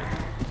joking,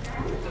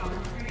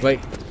 man.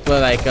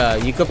 But like,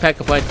 you could pack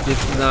a punch,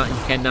 just not,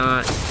 you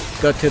cannot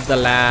go to the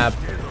lab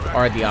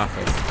or the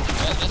office.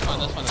 Yeah, that's fine.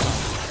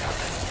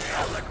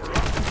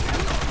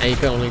 And you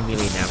can only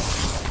melee now.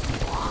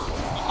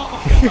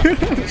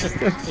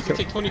 It can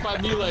take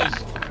 25 melees.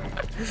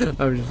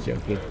 I'm just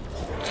joking.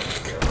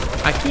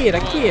 I kid.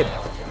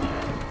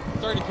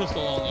 30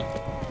 pistol only.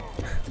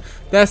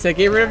 That's it.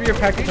 Get rid of your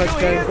pack a punch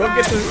gun. Go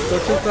to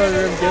the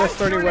room, get a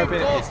sturdy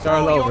weapon, and start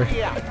all over.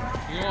 You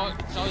know what?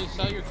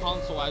 Sell your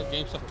console at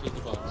GameStop for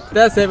 $50.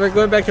 That's it. We're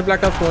going back to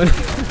Black Ops 1.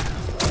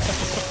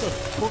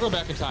 We'll go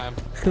back in time.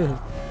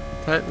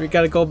 We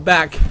gotta go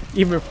back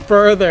even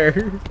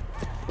further.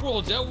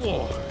 World's at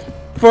war.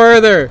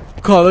 Further.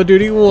 Call of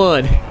Duty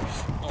 1.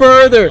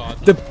 Further.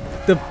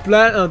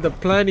 The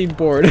planning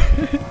board.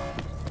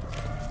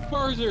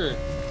 Further.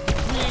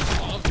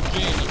 Creation of the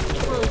game.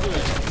 Further.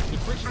 The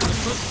friction of the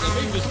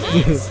this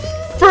game.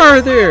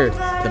 Further!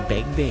 The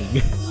bang bang.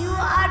 You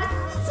are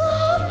so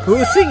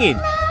Who's singing?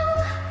 now.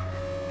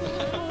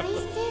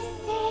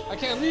 I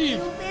can't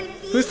leave.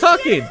 Who's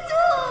talking? Who?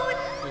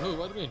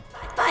 What do you mean?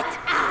 But I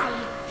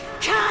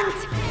can't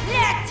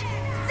let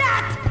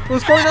that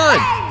What's going on?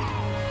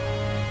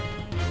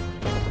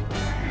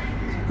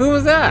 Who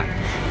was that?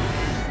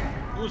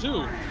 Who's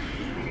who?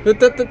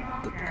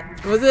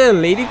 Was it a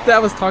lady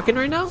that was talking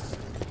right now?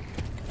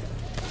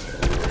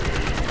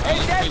 Hey,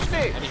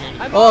 Dempsey!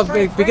 Oh,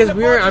 because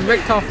I'm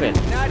Rick Coffin.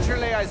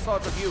 Naturally, I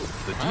thought of you.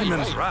 The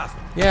demon's wrath.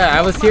 Yeah,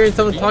 I was hearing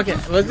someone talking.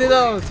 Was it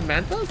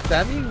Samantha?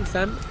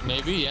 Sam?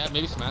 Maybe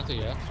Samantha,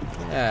 yeah.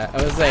 Yeah,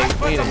 I was like,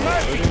 wait a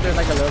minute. Wasn't there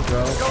like a little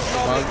girl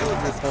involved in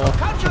this whole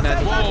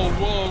shenanigans?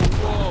 Whoa,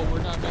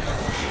 we're not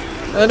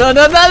gonna... No,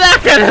 not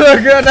that kind of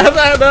little girl. Not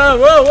that, no.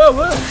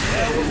 Whoa.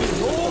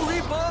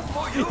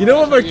 You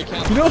know what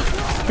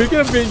speaking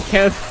of being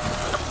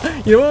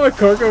canceled, you know what my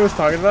coworker was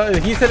talking about?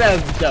 He said it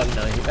as a joke,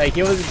 no,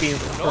 he wasn't being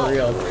for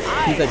real.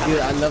 He's like, dude,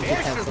 I love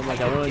Japan so much,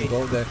 I want to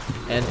go there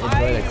and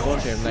enjoy their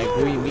culture. I'm like,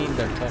 what do you mean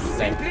their culture?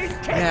 Like,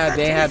 yeah,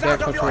 they have their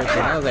culture.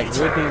 And I was like,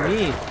 what do you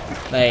mean?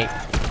 Like,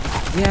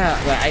 yeah,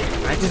 like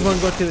I just want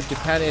to go to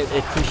Japan and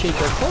appreciate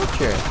their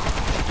culture.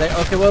 Like,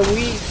 okay, well,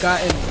 we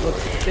got in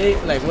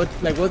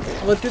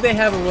what do they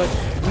have and what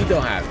we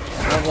don't have?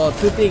 Well,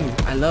 two things.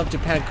 I love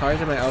Japan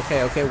cars. I'm like,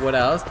 okay, what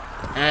else?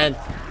 And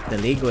the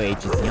legal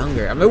age is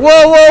younger. I'm like,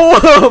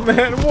 whoa,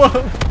 man,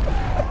 whoa.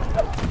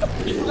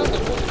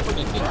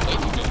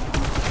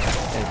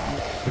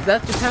 Is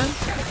that Japan?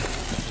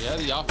 Yeah,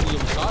 the offer you a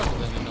massage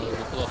and then you know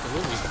they pull off the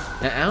movie.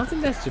 I don't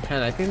think that's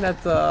Japan. I think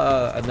that's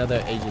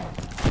another Asian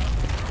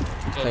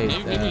place.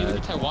 Maybe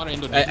Taiwan or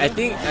Indonesia. I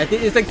think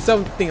it's like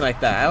something like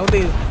that. I don't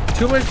think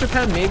too much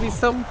Japan. Maybe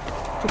some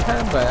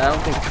Japan, but I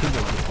don't think too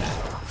much Japan.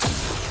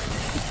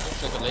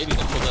 It's like a lady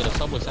that pulled out a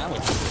Subway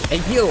sandwich.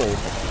 Hey yo,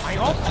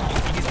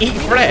 eat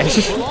fresh.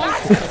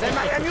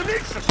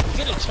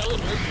 Get a cello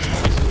nurse.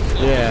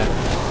 Yeah.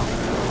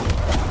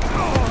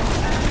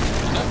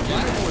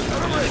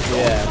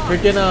 Yeah,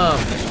 freaking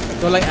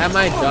so like at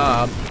my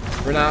job,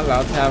 we're not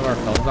allowed to have our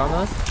phones on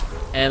us,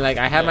 and like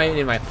I have mine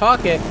in my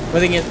pocket. But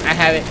the thing is, I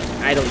have it.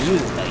 I don't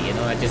use it though, you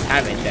know. I just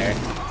have it there,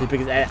 just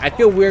because I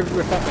feel weird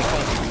without my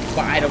phone,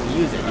 but I don't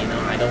use it, you know.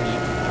 I don't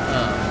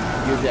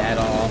use it at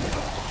all.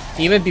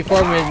 Even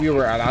before when we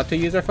were allowed to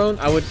use our phone,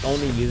 I would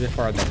only use it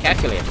for the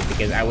calculator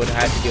because I would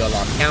have to do a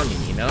lot of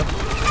counting, you know.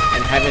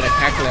 And having a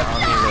calculator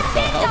on me was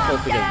so helpful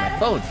because of my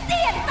phone.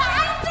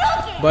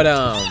 But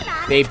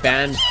they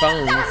banned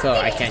phones, so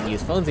I can't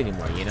use phones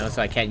anymore, you know,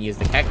 so I can't use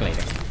the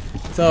calculator.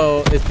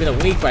 So it's been a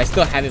week, but I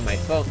still have my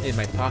phone in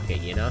my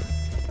pocket, you know.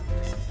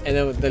 And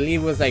then the lead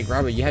was like,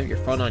 Robert, you have your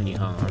phone on you,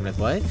 huh? I'm like,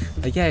 what?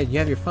 Like, yeah, you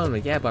have your phone. I'm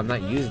like, yeah, but I'm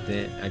not using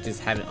it. I just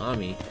have it on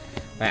me.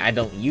 Like, I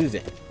don't use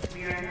it.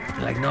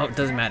 I'm like, no, it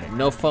doesn't matter.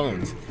 No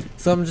phones.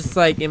 So I'm just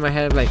like in my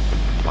head, I'm like,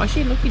 why is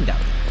she looking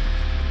down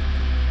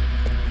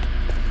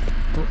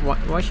there?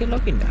 Why is she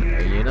looking down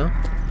there? You know.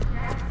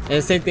 And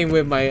the same thing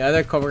with my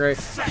other coworker.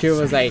 She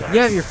was like, you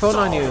have your phone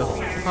on you,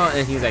 huh?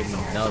 And he's like,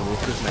 no,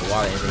 this is my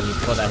wallet. And then he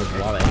pulled out his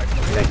wallet.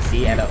 He's like,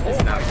 see, I don't,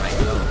 it's not my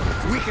phone.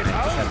 I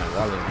just have my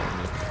wallet on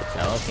me.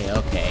 So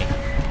okay.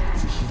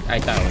 I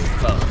thought it was his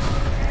phone.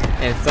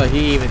 And so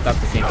he even thought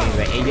the same thing. He's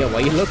like, hey, yo,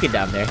 why are you looking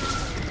down there?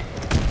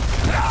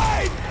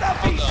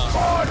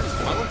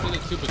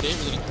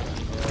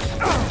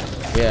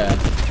 Yeah. I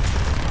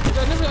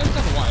never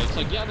understand why. It's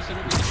like, yeah, this is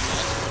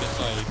it's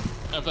like,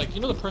 I'm like,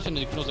 you know, the person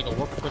that knows like a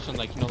work person,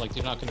 like, you know, like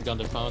they're not gonna be on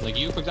their phone. Like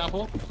you, for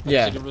example. Like,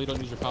 yeah. you really don't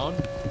use your phone.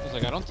 It's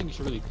like I don't think you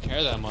should really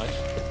care that much.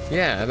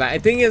 Yeah,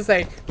 like, the thing is,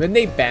 like, when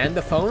they banned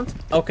the phones,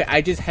 okay, I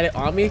just had it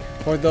on me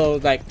for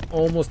those like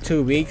almost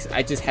 2 weeks.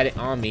 I just had it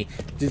on me.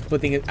 Just the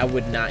thing is, I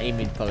would not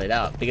even pull it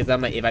out because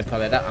I'm like, if I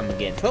pull it out, I'm gonna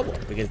get in trouble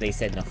because they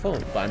said no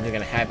phone. But I'm just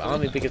gonna have it on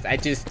me because I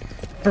just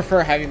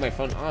prefer having my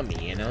phone on me,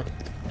 you know.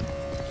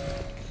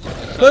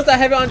 Plus, I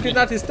have it on Do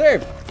Not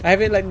Disturb. I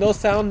have it like no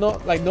sound, no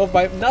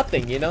vibe,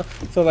 nothing, you know.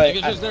 So like,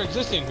 it's just they're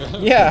existing.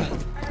 Yeah,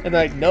 and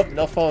like nope,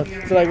 no phone.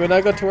 So like when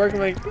I go to work, I'm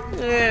like,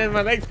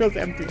 my leg feels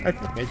empty. I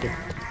can make it.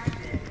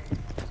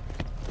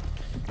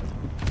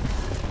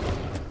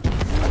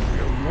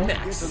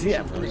 Next,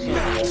 yeah.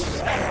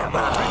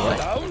 What?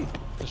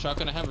 The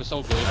shotgun I have is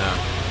so good.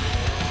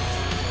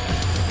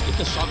 Get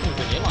the shotgun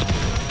grenade launcher.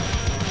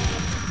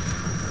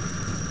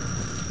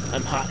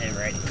 I'm hot and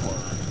ready. Come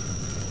on.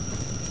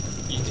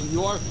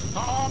 You are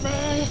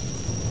Tommy!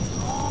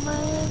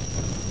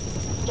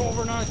 It's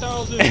over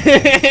 9,000!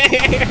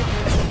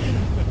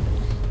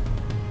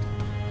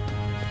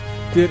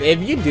 Dude,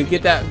 if you do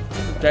get that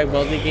Dragon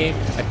Ball Z game,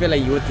 I feel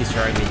like you would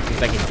destroy me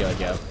just like in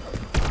JoJo.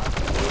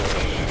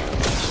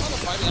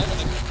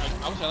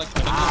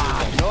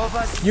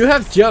 You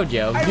have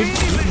JoJo.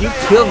 You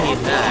kill me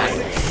in that.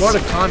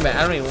 Mortal Kombat,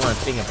 I don't even want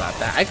to think about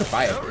that. I could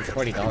buy it. It's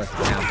 $40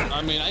 now.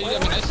 I mean, I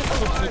said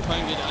probably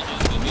playing it in the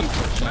I mean,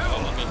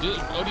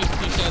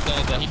 ODST said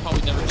that he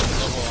probably never gets the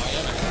level I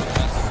am.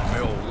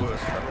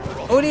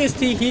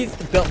 ODST, he's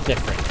built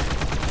different. I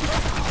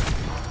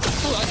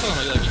told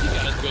him, like, he's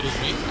got as good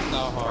as me. It's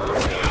not hard.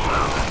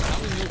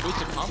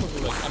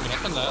 I mean, I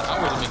spent the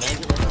hours. I mean,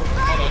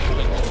 all that shit.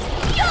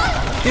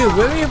 Dude,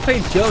 when you play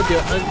JoJo,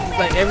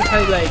 like every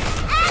time, like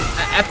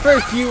at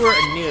first you were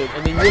a noob,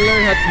 and then you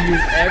learn how to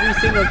use every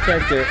single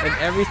character and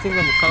every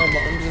single combo.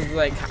 I'm just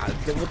like,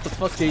 what the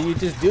fuck did you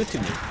just do to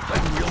me?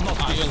 Final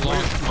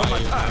form.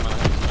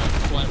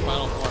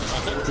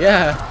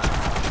 Yeah.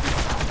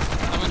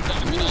 I mean,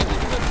 I try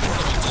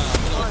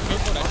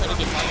to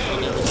get past it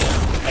everything.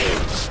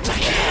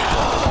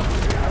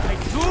 I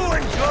do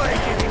enjoy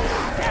getting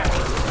stabbed.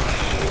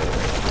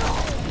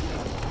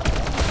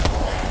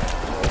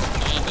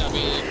 And I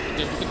mean,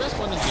 the best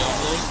one is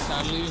Diablo,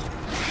 sadly.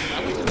 I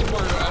wish they did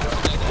more, I wish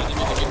they didn't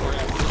make a bit more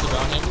episodes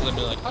around him, because I'd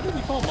be like, how did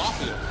we call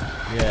Mafia?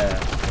 Yeah.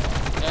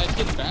 Yeah, it's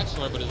getting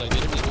backstory, but it's like, they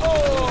didn't really I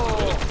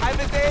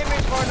was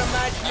aiming for an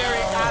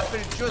imaginary apple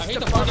I just hate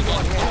the above party my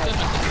game. head.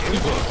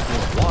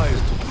 It's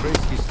wise to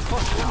trace his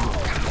costume.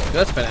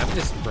 That's fine. I'm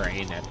just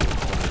spraying at people.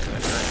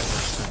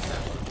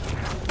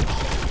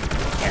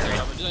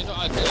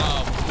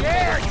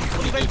 Yeah, you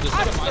even The touched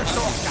setup I the had was the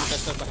soft.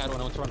 best setup I had when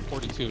I went to run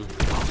 42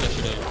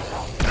 yesterday.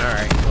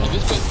 Alright, Like, cool.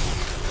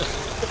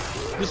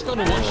 this kind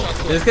of one shot.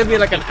 This is gonna be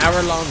like an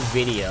hour-long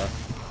video.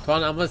 Come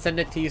on, I'm gonna send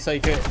it to you so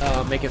you could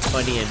make it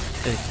funny and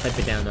clip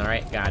it down.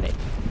 Alright, got it.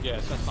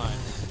 Yes, that's fine.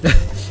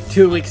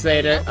 2 weeks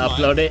later, Come on.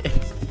 upload it.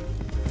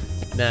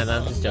 Nah,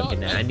 I'm just joking.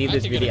 Nah, I need I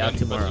this think video it'll out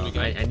be better tomorrow.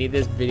 weekend. I need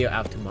this video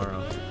out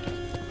tomorrow.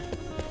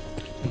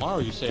 Tomorrow,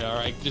 you say? All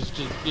right, just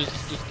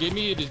give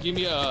me a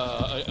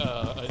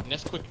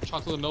Nesquik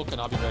chocolate milk and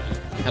I'll be ready.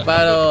 How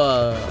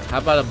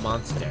about a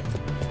monster?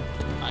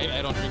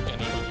 I don't drink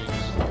any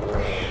drinks.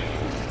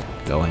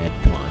 Go ahead,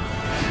 come on.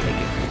 Take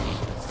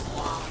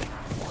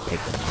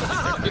it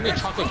from me. Give me a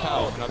chocolate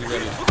cow and I'll be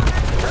ready.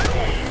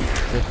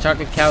 The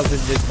chocolate cows in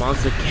this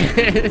monster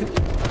can.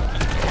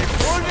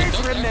 Always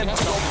remember,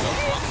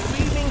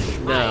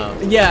 screaming No.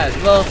 Yeah,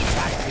 well,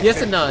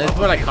 yes and no. It's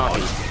more like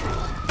coffee.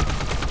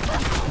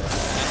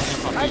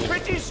 I'm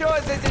pretty sure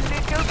there's a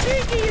little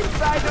piggy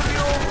inside of you.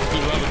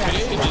 Dude, Robert,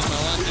 today is my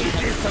last day. You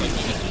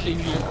should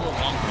shave your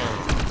long hair.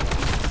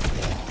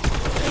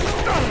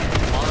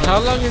 How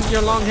long is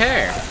your long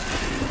hair?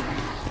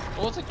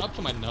 Well, it's like up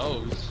to my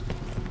nose.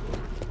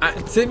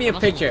 Send me a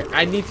picture.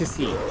 I need to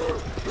see. Oh,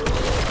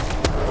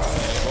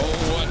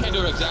 I can't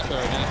do it exactly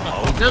right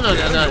now. No.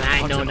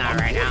 I know not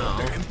right now.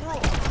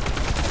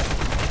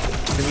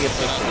 Send me a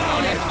picture.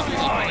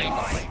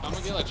 I'm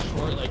gonna get like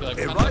short, like A kind of like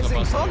a rising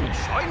bus. sun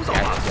shines on us.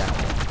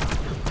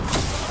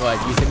 What?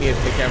 You send me a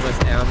picture. I'm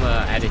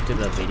gonna add it to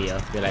the video.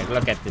 Be like,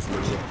 look at this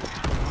video.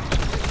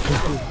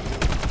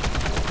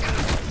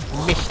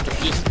 Mystery.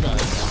 This guy.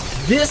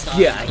 This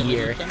guy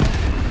here.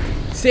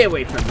 Stay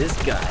away from this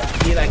guy.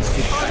 He likes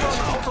to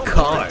fight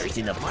cars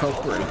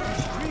inappropriately. I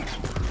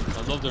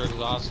love their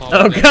exhaust.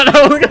 Oh god,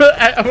 I'm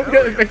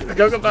gonna make a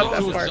joke about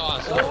that part.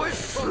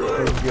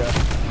 Oh god.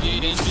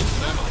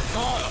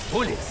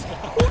 Bullets.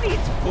 Who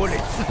needs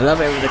bullets? I love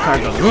it when the car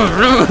goes.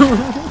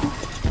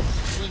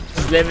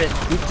 He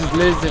just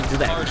listens to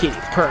that kitty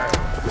purr.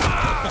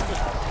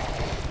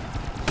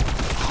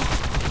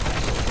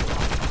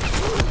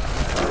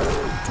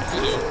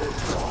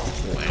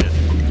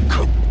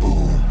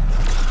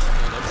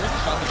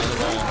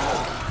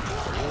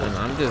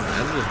 I'm just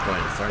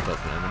going in circles,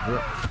 man.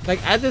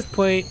 Like at this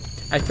point,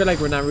 I feel like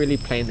we're not really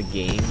playing the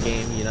game,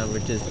 you know. We're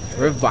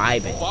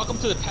vibing. Welcome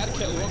to the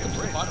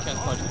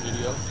podcast project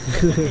video.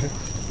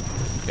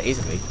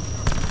 Basically.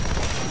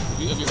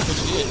 You're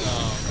putting it.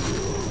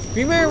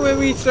 Remember when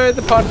we started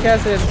the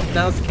podcast and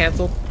now it's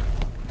canceled?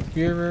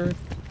 You remember?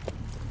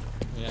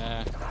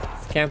 Yeah.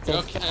 It's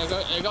canceled.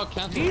 It got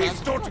canceled. Please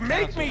don't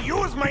make me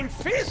use my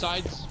fist.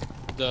 Besides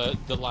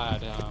the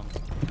lad,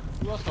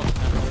 who else got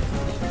canceled?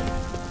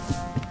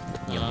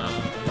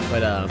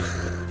 But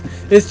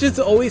it's just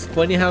always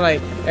funny how like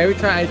every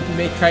time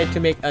I try to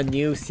make a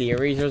new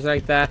series or something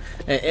like that,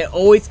 and it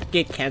always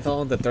get canceled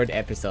on the 3rd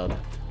episode.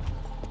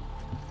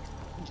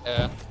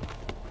 Yeah.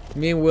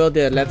 Me and Will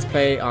did a Let's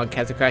Play on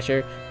Castle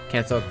Crasher,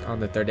 canceled on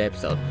the 3rd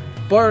episode.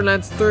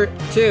 Borderlands 2,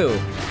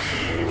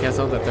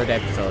 canceled on the 3rd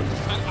episode.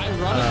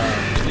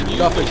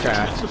 Dolphin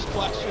Crash.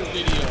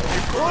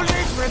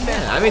 Always remember.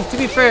 Yeah, I mean, to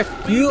be fair,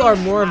 you are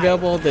more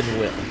available than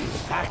Will.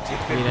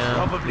 You know,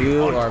 Probably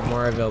you on. are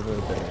more available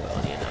than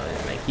Will. You know,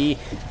 it's like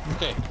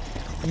Okay.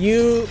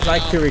 you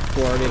like to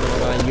record and all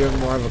that. You're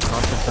more of a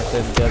content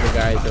person. The other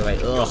guys are like,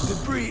 ugh,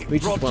 we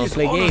just want to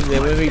play games.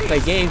 And when we play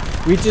games,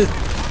 we just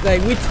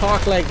like we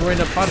talk like we're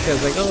in a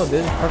podcast. Like, oh,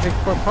 this is perfect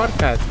for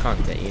podcast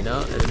content, you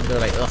know. And they're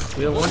like, ugh,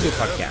 we don't want to do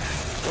podcasts.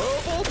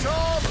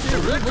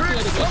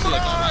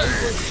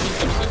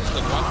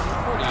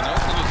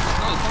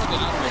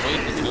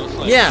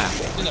 Yeah,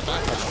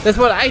 that's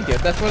what I do.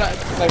 That's what I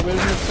like when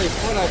we play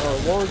Fortnite or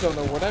Warzone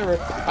or whatever.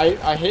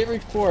 I hit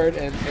record,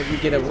 and if you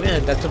get a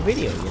win, that's a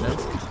video, you know.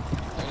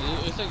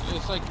 It's not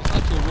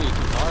too really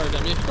too hard.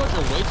 I mean, if you go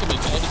your way to make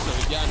edits of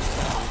it, yeah,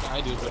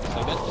 I do, but it's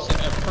like that's just a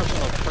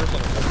personal.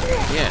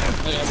 Yeah.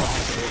 Like, everyone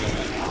has to do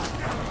that.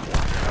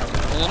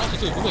 And then also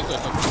too, if you make like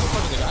I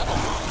don't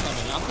know. I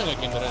mean, I'm playing a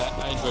game that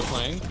I enjoy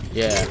playing.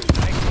 Yeah.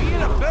 I feel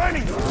a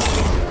burning.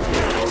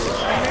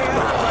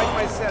 write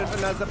myself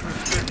another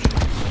prescription.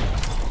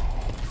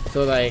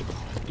 So like,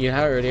 you know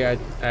how earlier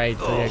I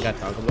told you I got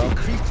Taco Bell?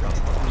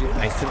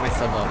 I sent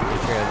myself a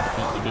picture of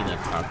me eating a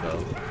taco.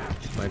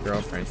 My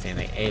girlfriend saying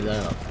like, hey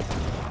look,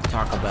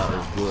 Taco Bell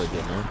is good,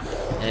 you know?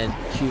 And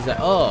she was like,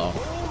 oh,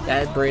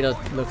 that burrito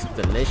looks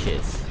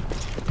delicious.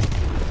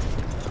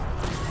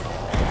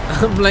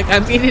 I'm like,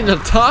 I'm eating a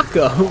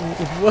taco.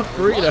 What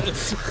burrito?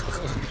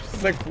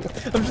 Like,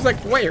 I'm just like,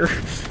 where?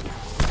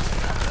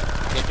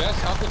 The best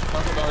tacos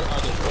Taco Bell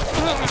are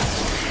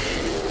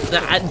the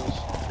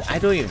I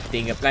don't even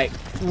think of, like,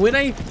 when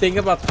I think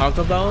about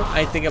Taco Bell,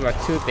 I think about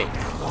two things.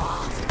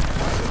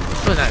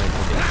 Well, not even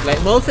two things.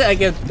 Like, mostly I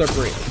get the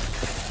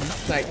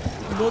burritos. Like,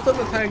 most of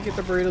the time I get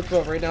the burritos,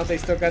 but right now they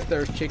still got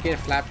their chicken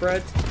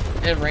flatbreads.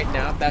 And right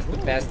now, that's the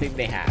best thing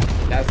they have.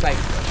 That's like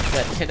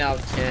the 10 out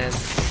of 10.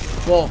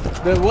 Well,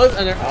 there was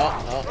another. Oh,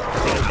 I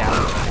think I'm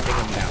down. I think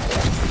I'm down.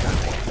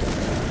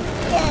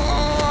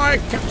 Oh, I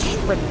can't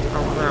sprint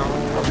around.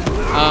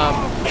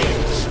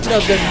 No,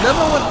 the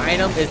number one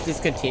item is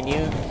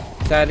discontinued.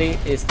 Sadly,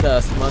 is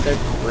the smothered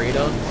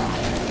burrito.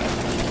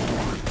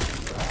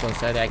 So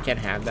sadly, I can't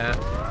have that.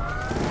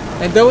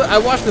 And though I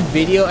watched the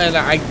video and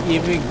I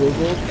even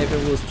googled if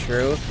it was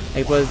true.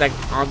 It was like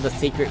on the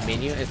secret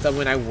menu, and so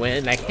when I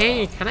went, like,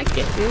 hey, can I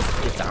get this?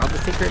 It's on the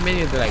secret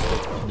menu. They're like,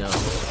 no.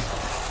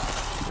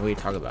 What are you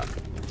talking about?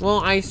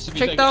 Well, I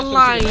checked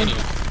online.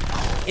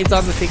 It's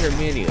on the secret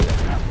menu.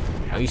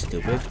 Are you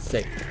stupid? It's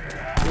like,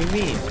 what do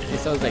you mean? It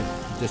sounds like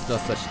there's no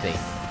such thing.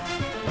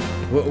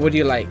 What do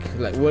you like?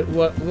 Like, what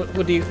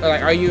do you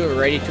like? Are you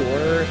ready to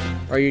order,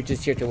 or are you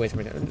just here to waste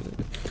my time?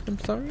 I'm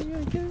sorry,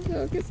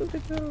 I'll get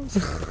something else.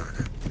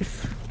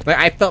 Like,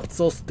 I felt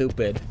so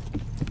stupid.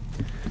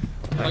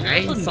 Like, I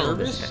I'm so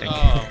nervous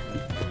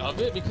of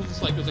it because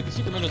it's like a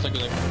secret menu. It's like I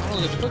don't know,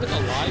 like, if it's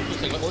alive,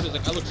 it's like orders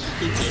like I look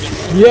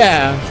stupid.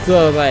 Yeah,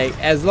 so like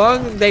as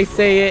long as they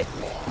say it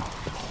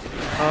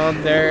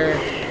on their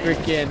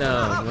freaking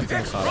what's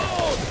it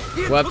called,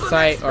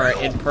 website or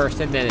in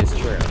person, then it's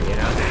true, you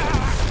know.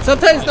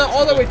 Sometimes it's not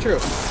all the way true.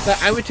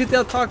 Like, I went to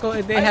Del Taco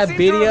and they had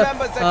video,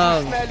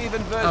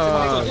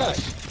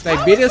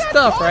 like video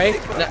stuff, right?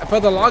 For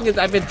the longest,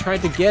 I've been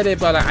trying to get it,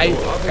 but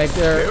like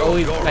there are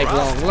always like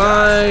long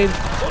lines,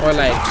 or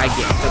like I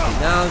get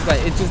something else.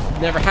 Like it just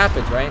never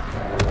happens, right?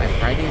 Like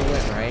Friday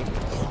went, right?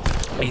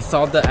 I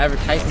saw the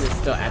advertisement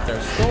still at their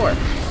store,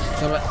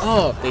 so I'm like,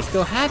 oh, they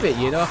still have it,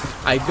 you know?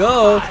 I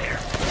go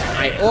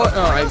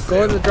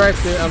in the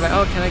drive-thru. I'm like,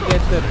 oh, can I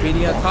get the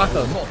video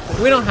tacos?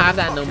 We don't have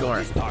that no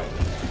more.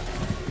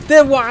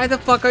 Then why the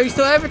fuck are you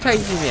still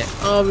advertising it?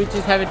 Oh, we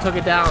just haven't took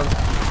it down.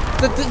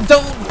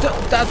 Don't,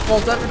 that's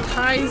false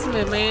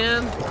advertisement,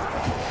 man.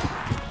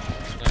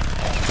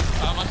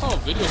 I saw a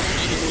video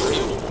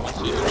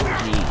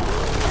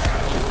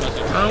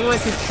I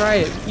want to try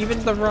it.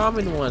 Even the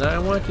ramen one, I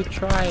want to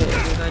try it,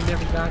 and I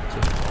never got to.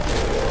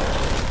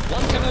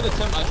 1 10 out of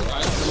 10 I think I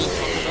really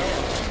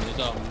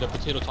talk about is the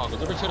potato tacos.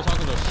 The potato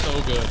tacos are so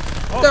good.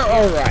 They're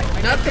alright.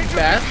 Not the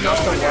best, not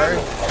the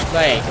worst.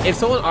 Like, if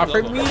someone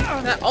offered me,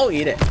 I'll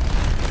eat it.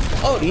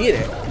 I'll eat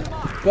it.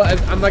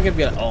 But I'm not gonna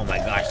be like, oh my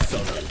gosh, so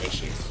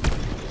delicious.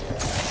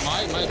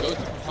 My go-to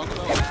Taco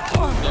Bell,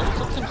 those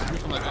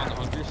sometimes from like on the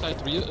hungrier side,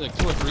 like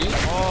 2 or 3, and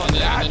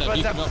then a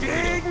beef up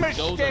burrito.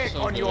 Those are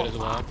so good as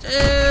well.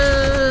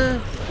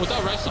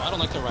 Without rice, I don't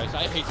like the rice.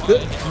 I hate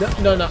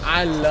it. No,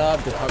 I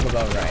love the Taco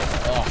Bell rice.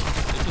 Oh.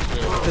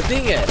 The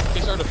thing is,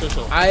 it's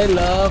artificial. I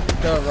love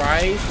the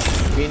rice,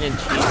 bean and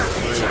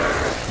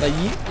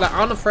cheese. Like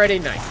on a Friday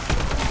night,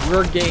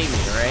 we're gaming,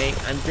 right?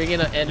 I'm drinking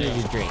an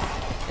energy drink.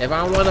 If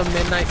I want a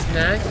midnight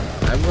snack,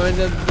 I'm going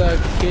to the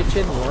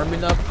kitchen,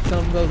 warming up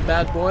some of those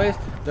bad boys.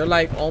 They're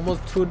like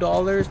almost $2,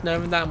 not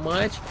even that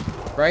much.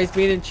 Rice,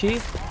 bean, and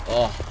cheese.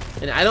 Oh,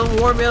 and I don't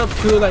warm it up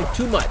to like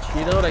too much,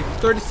 you know, like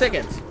 30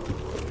 seconds,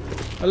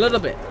 a little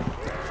bit,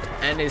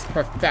 and it's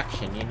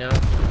perfection, you know.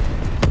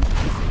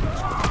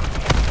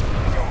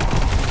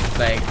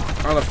 Like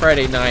on a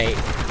Friday night,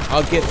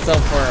 I'll get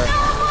some for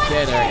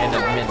dinner and a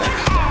midnight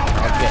snack.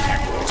 I'll get.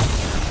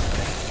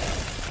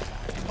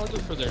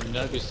 For their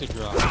nuggets to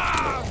drop.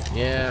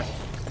 Yeah.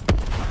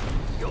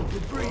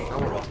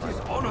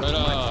 But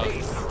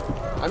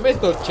I miss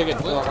those chicken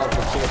tacos,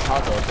 like chicken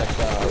tacos.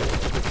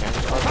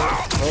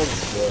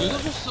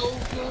 Those were so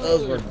good.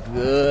 Those were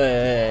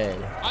good.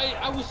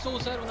 I was so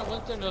sad when I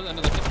went there and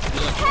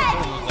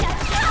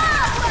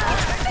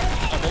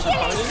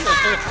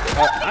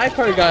I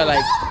probably got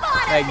like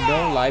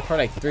no lie,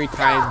 probably like 3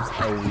 times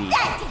a week.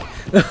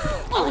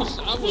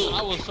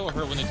 I was so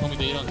hurt when they told me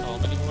they don't tell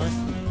them anymore.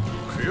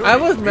 I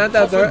was mad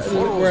that we're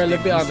a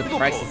little bit on the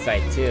pricey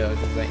side too.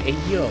 It's like, hey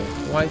yo,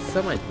 why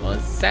so much one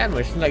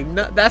sandwich? Like,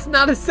 no, that's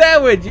not a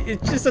sandwich.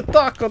 It's just a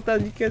taco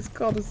that you guys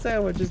call a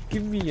sandwich. Just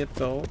give me it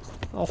though.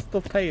 I'll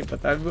still pay it,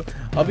 but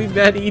I'll be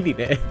mad eating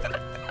it.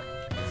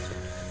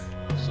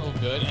 So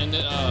good, and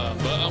then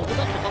but I'll go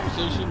back to the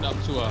conversation up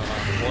to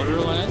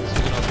Borderlands,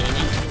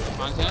 gaming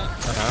content.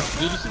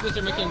 Did you see that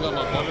they're making a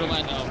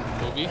Borderland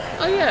movie?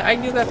 Oh yeah, I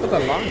knew that for the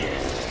longest.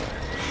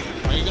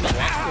 Are you gonna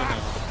watch it or no?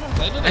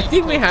 I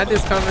think we had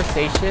this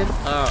conversation.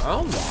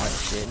 I'll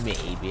watch it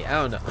maybe.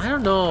 I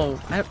don't know.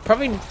 I'll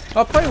probably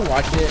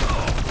watch it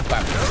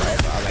by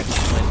myself. Like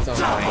when it's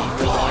online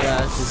and all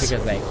that. Just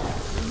because like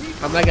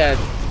I'm not gonna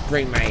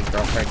bring my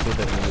girlfriend to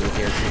the movie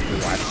theater to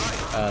watch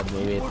a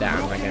movie that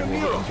I'm not gonna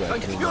really enjoy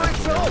too much.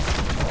 You know?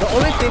 The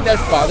only thing that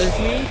bothers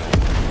me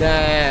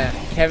that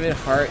Kevin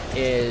Hart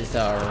is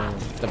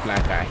the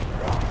black guy.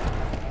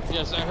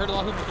 Yes, I heard a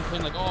lot of people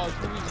complain like, oh, this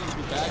movie's gonna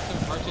be bad.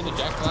 Kevin Hart's in the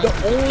Jack Black. The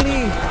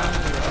only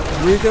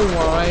reason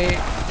why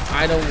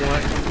I don't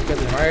want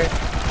Kevin Hart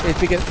is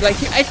because, like,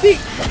 I think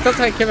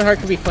sometimes Kevin Hart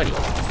can be funny.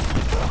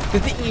 The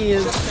thing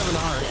is, Just Kevin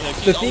Hart. Like,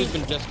 he's always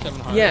been just Kevin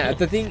Hart. yeah,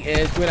 the thing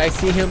is, when I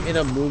see him in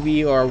a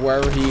movie or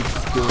wherever he's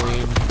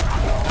doing,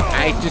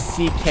 I just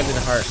see Kevin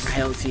Hart. I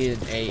don't see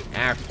an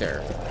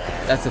actor.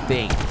 That's the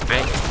thing.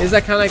 It's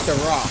like kind of like The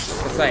Rock.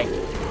 It's like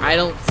I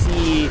don't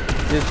see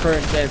this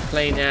person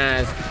playing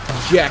as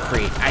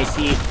Jeffrey. I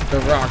see The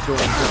Rock doing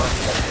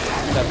Johnson.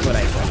 That's what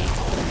I see.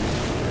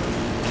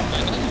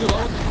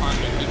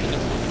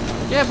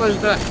 Yeah,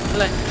 but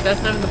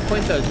that's not the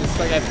point though. It's just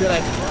like I feel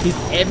like he's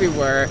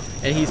everywhere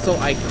and he's so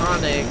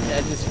iconic.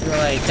 I just feel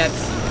like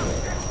that's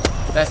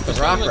The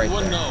Rock right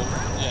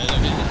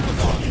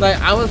there. Like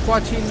I was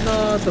watching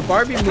the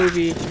Barbie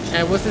movie,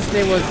 and what's his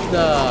name was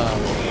the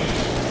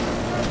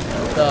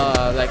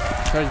like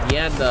towards the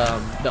end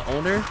the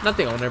owner, not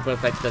the owner,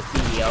 but like the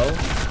CEO.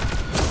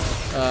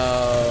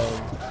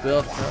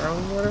 Will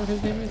Ferrell, whatever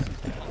his name is.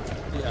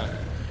 Yeah.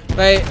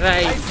 Like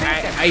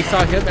I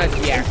saw him as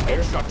the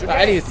actor, but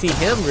I didn't see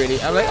him really.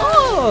 I'm like,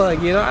 oh,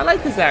 you know, I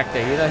like this actor.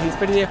 You know, he's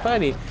pretty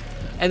funny.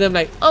 And then I'm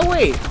like, oh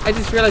wait, I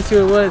just realized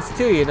who it was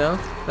too. You know,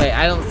 like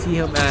I don't see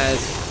him as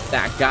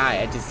that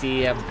guy. I just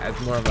see him as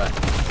more of an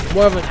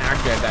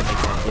actor, if that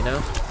makes sense. You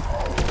know.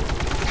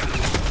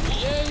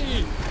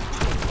 Yay!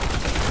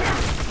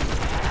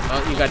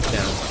 Oh, you got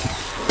down.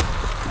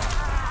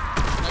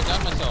 I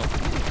got myself.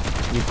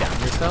 You down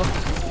yourself?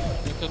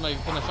 Because my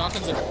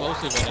shotgun's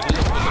explosive and it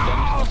doesn't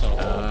damage myself.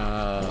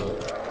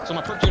 So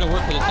my perk didn't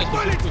work because it says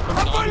specifically from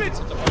the audience.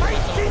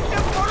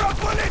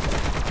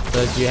 So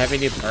do you have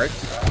any perks?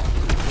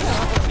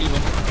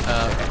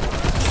 Okay.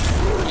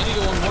 I need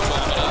one more,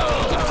 but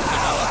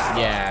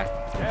yeah.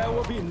 There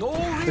will be no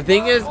The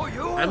thing is,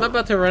 I'm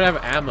about to run out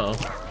of ammo. I'm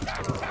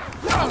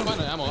fine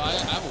with ammo. I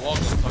have a wall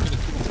gun, so I'm gonna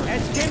keep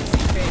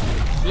it.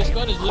 This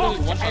gun is literally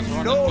one shot to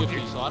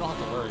 150, so I don't have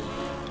to worry.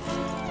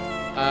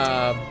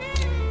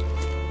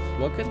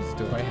 What guns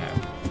do I have?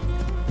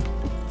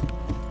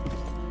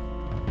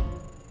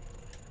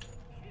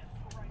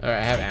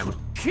 Alright, I have ammo.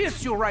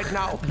 Kiss you right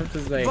now,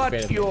 Like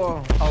but you're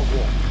a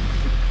wolf.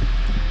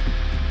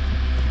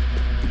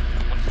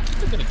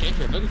 I'm gonna get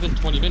here maybe within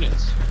 20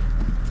 minutes.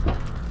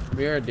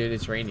 Mirror, dude,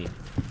 it's raining.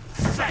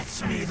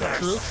 Fetch me their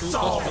True.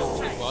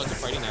 Well, it's a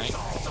Friday night.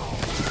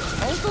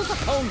 How does a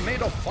town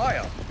made of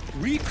fire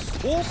reek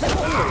so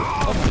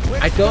strongly?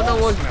 I don't know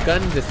what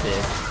gun this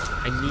is.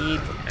 I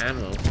need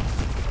ammo.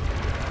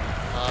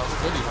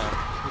 What do you have?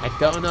 I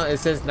don't know. It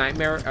says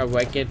Nightmare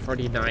Awakened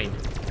 49.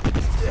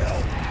 Probably.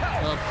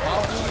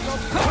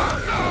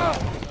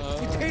 I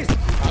think it's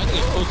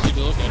supposed to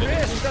look at it.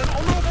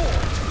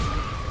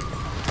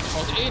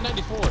 Oh, it's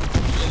A94.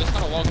 Yeah, that's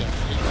not a wall gun.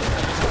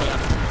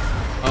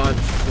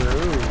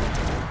 Untrue.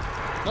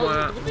 No,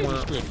 the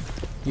baby's good.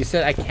 You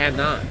said I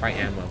cannot buy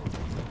ammo.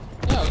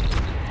 Yeah,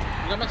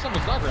 you got my son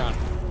with dog round.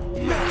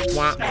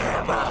 Wah.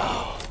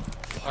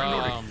 I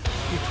mean,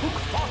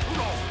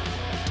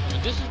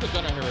 this is the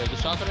gun I heard. The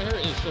shotgun I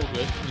heard is so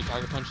good when you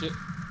target punch it.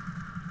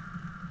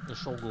 It's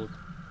so good.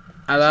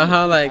 I love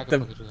how like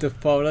the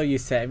photo you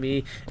sent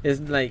me is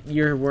like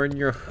you're wearing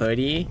your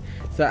hoodie,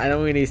 so I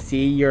don't really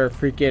see your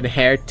freaking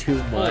hair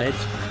too much.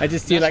 I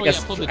just see like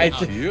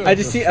I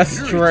just see a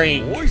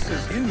string.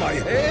 Voices in my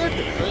head.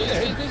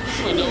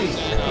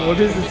 What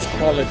is this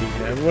quality,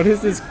 man? What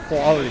is this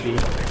quality?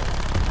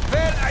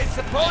 Well, I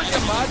suppose the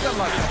mother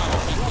must.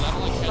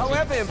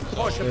 However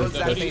impossible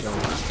that may seem.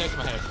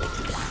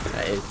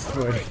 That is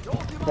funny.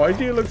 Why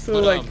do you look so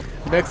like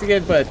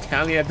Mexican but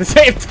Italian at the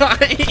same time?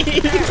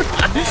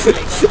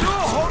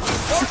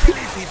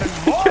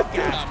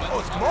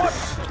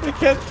 I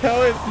can't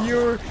tell if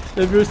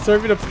you're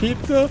serving a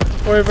pizza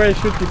or if I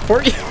should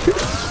deport you.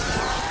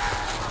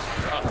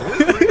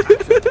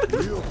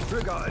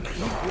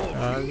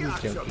 I'm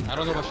just joking. I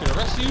don't know if I should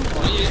arrest you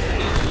or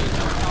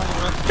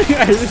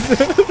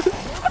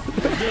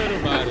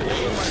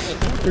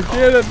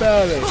Forget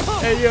about it.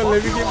 Hey yo,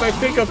 let me get my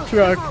pickup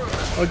truck.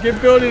 I'll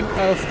get building.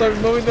 I'll start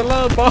mowing the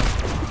lawn, boss.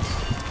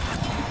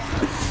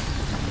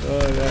 Oh,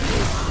 that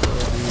is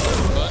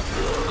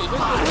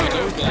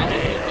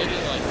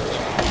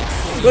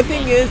so good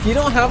thing is, you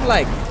don't have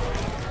like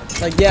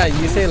yeah,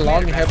 you say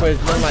long hair, but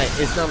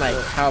it's not like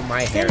how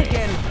my hair is.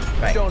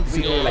 Like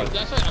super like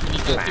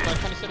flat.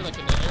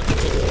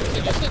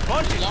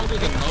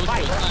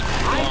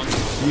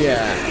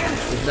 Yeah,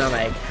 it's not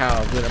like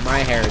how when my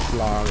hair is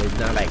long, it's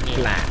not like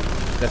flat.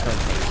 That's what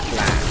I'm saying,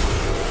 flat.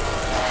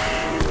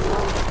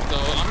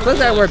 Plus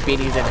I wear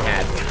beanies and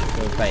hats,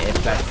 so it's like if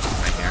that's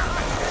my hair,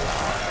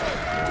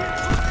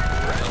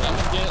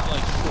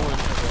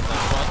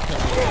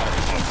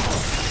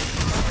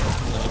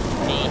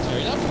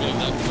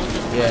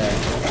 Yeah.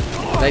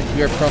 Like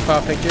your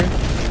profile picture.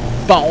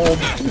 Boom.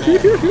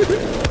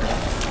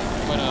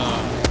 But I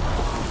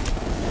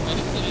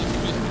think that it's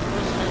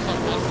first haircut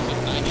was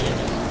like 9 years.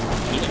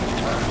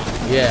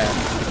 Yeah.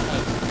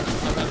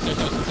 I've had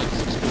haircuts since like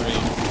 6th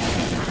grade.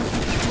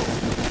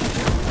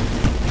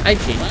 I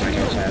change my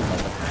haircut all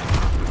the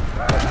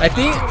time. I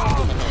think I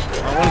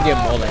want to get a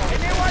mullet. I'm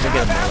gonna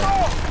get a mullet.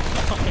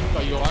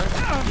 But you are?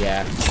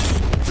 Yeah.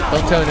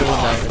 Don't tell anyone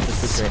that.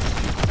 It's a secret.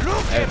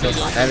 I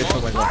haven't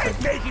told my girlfriend.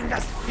 Making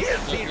us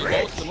filthy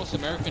The most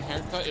American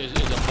haircut is a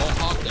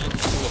mohawk and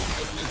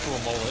into a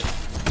mullet.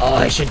 Oh,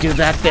 I should do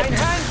that then.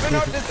 Hands were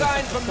not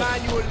designed for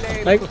manual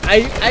labor. Like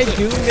I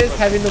do miss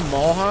having the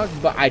mohawk,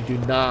 but I do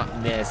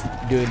not miss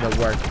doing the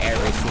work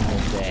every single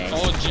day.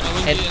 Oh,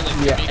 gelling And it and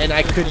like yeah, and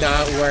I could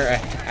not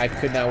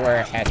wear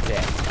a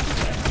headset.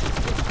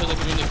 Because like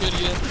when you could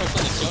you press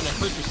on the gel and it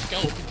hurts your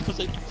scalp. Because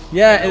like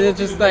Yeah, and it's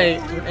just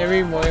like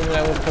every morning when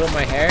I would put on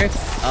my hair,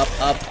 up,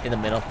 in the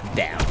middle,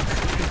 down.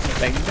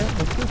 Like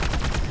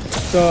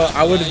so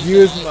I would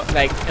use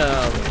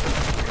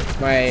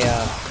my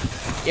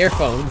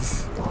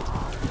earphones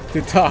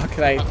to talk,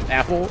 like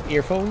Apple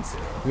earphones.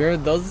 Remember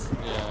those?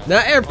 yeah.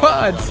 Not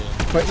AirPods,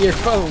 but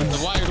earphones.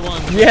 The wired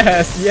one.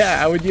 Yes, yeah,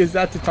 I would use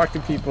that to talk to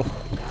people.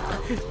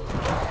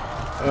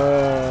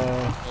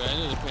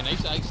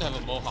 I used to have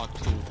a mohawk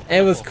too. And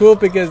it was cool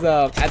because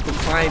at the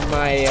time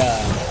my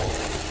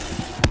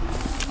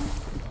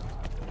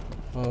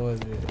what was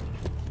it?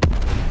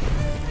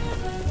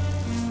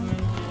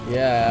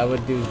 Yeah, I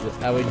would use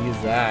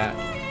that.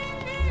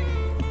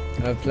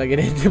 I would plug it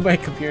into my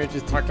computer and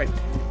just talk like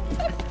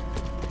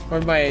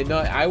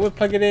I would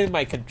plug it in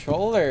my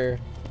controller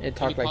and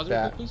talk like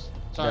that. Quick,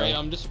 sorry,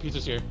 No. just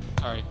pizza's here.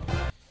 Sorry.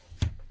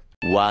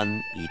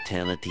 One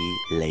eternity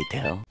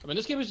later. I mean,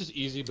 this game is just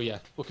easy, but yeah,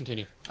 we'll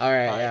continue.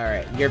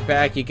 Alright. You're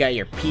back, you got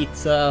your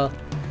pizza.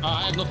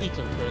 I have no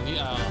pizza currently.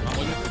 I'm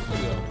waiting for the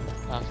video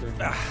after.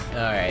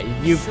 Alright,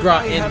 you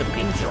brought in the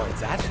pizza.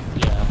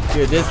 Yeah.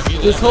 Dude,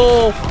 this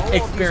whole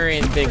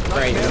experience been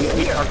crazy.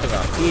 We talked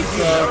about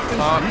pizza,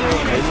 taco,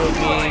 video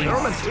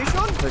games. It's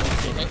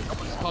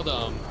called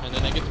and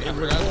then I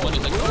forgot one is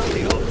like.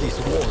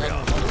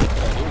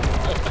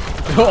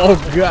 Oh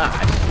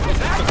god.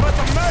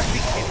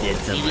 Did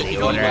somebody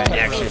order an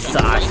extra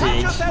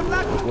sausage?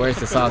 Where's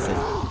the sausage?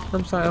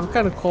 I'm sorry, I'm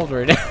kind of cold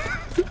right now.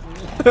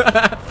 It's not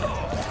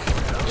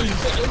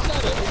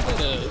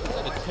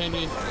a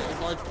 10-inch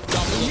large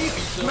Domino's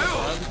pizza or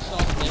other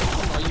sauce, man.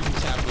 Or you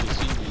just happy to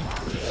see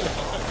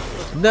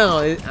me? No,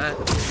 it's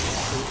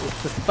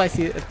the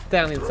spicy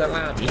Italian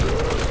salami.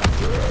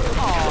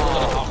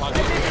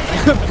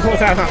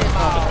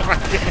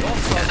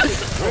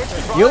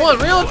 You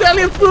want real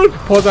Italian food?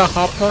 Pull the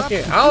hot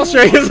pocket. I'll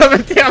show you some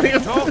Italian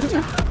food.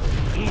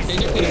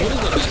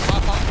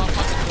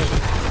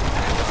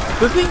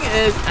 The thing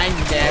is, I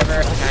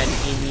never had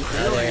any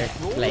other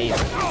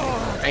flavor.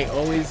 I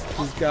always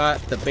just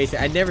got the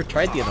basic. I never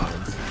tried the other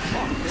ones.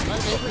 My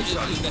favorite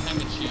is the ham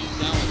and cheese.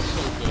 That one's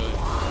so good.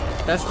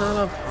 That's not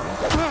a.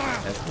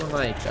 That's more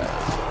like. I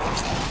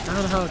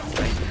don't know how it's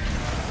like.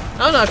 I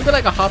don't know. I feel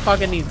like a hot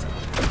pocket needs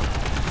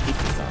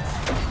pizza sauce.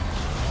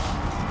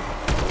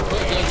 But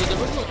the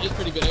original is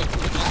pretty good. I like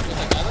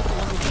the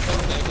one with the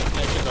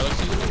extra garlic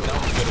seasoning. That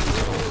one's good as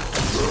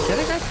well. Did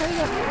I got kind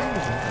of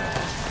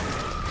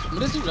I'm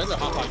gonna do regular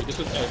hot pocket. This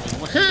was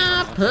everything.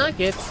 hot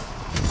pockets?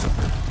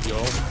 Yo.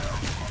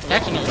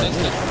 Actually, no, that's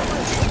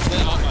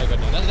oh my god,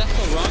 no, that's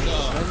the wrong.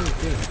 That's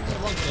the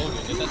wrong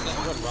slogan. That's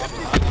what Rob.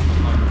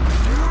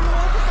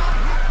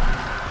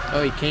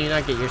 Oh, can you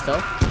not get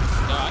yourself?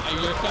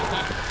 You're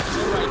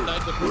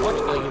right. The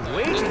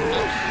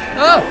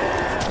Oh!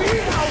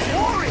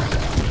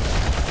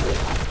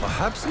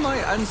 Perhaps my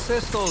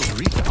ancestors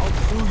reached out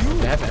to you.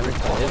 They have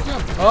everything.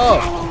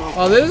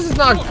 Oh, this is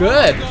not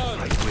good.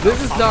 This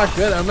is not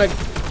good. I'm like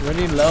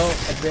running a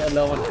bit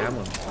low on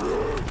ammo.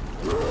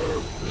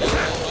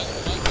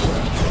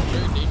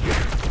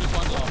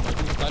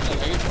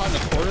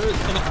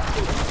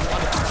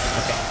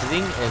 Okay, the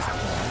thing is,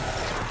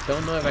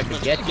 don't know if I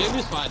could get you. Give me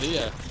this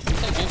idea.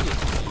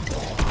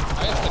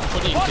 I have to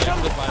put in damn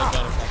this by a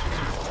gun.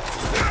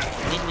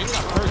 Maybe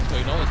not first, but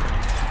you know it's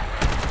coming.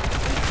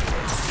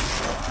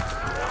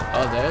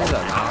 Oh, there's a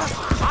lot.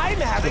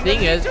 The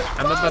thing is,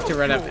 I'm about to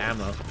run out of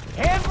ammo.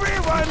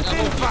 Everyone's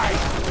invited.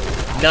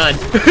 None.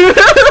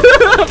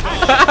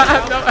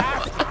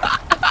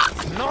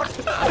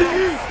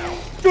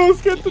 Don't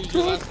get the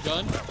truck.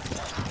 Gun?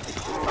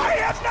 I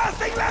have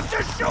nothing left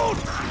to shoot.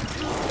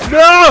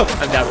 No!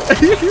 I'm down.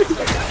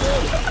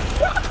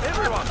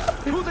 Everyone,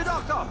 to the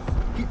doctor.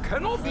 He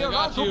cannot be I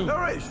allowed got to you.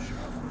 perish.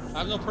 I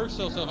have no perks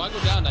though, so if I go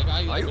down, like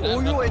I owe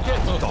you a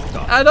debt, doctor.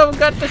 I don't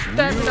got the You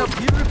stamina. will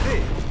be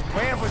repaid.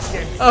 Where was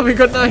it? Oh, we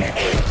got nine.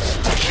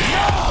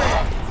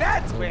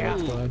 That's where.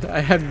 God, I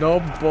have no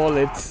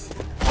bullets.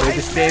 They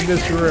just stay in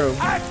this room.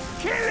 I'm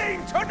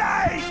killing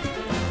tonight.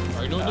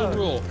 Alright, no new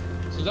rule.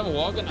 Since I'm a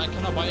walk-in, I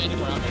cannot buy any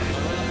more ammo. If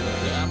I run out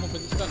of the ammo for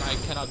this gun, I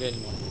cannot get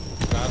any more.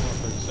 So I have no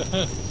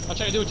perks. I'll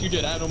try to do what you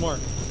did. I have no more.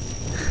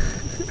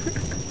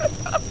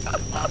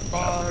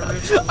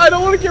 I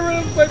don't want to get rid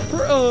of my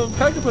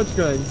Pack-a-Punch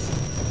guns.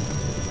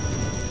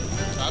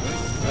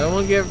 I don't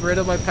want to get rid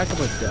of my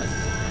Pack-a-Punch gun.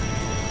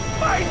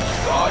 My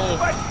God,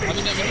 but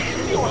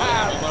you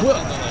have.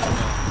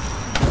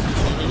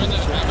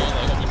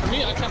 For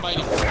me, I can't buy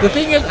anything. The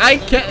thing is, I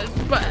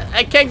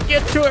can't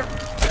get to it.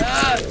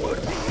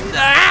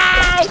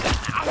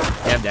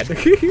 Yeah, I'm dead. I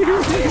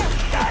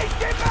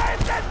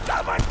demand that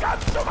someone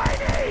comes to my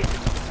aid.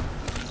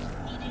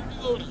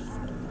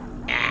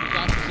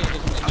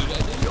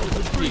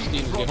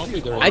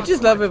 I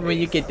just love it when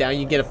you get down,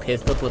 you get a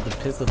pistol, but the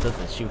pistol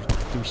doesn't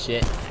do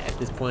shit at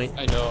this point.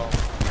 I know.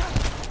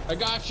 I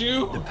got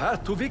you. The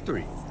path to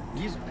victory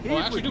is I paved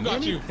actually with do got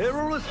many you.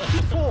 perilous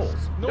pitfalls.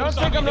 No, Don't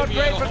stop think I'm me, not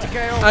hit me, grateful to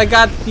KO. I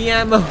got the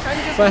ammo,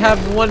 but I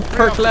have one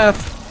perk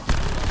left.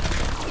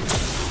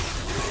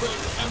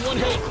 I'm one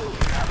hit.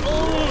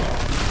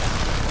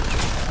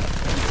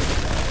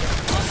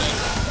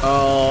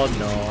 Oh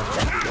no.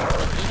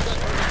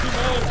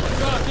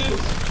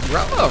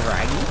 Rubber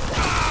Raggy.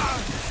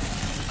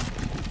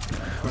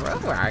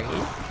 Rubber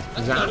Raggy.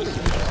 Zombie.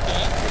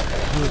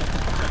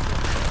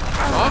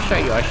 I'll show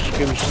you a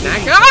scream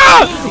snack.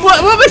 Ah!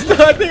 What was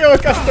that? I think I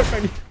was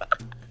custom.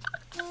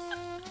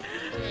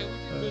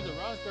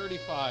 Around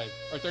 35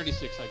 or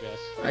 36, I guess.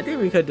 I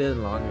think we could do it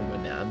longer, but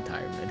now I'm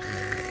tired,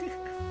 man.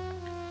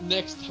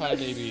 Next time,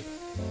 maybe.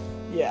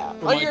 Yeah, For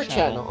on my your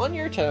channel. channel. On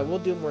your channel. We'll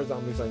do more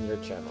zombies on your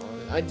channel.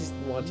 I just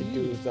want to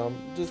do some,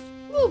 just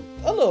a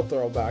little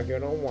throwback. I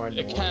don't want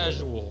A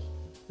casual.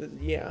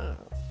 Yeah.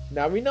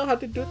 Now we know how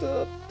to do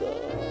the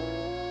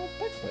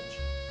Pack-a-Punch.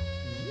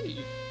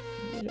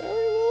 Alright, well,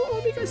 I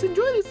hope you guys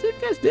enjoyed this. If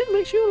you guys did,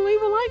 make sure to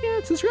leave a like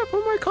and subscribe for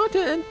more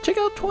content and check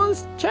out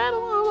Twan's channel.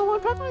 I don't know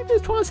what Pack-a-Punch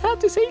does Twan's have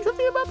to say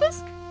something about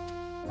this.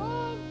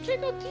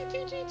 Check out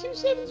TTG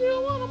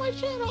 2701 on my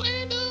channel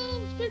and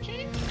spare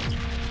change.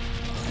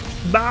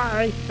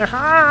 Bye.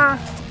 Haha.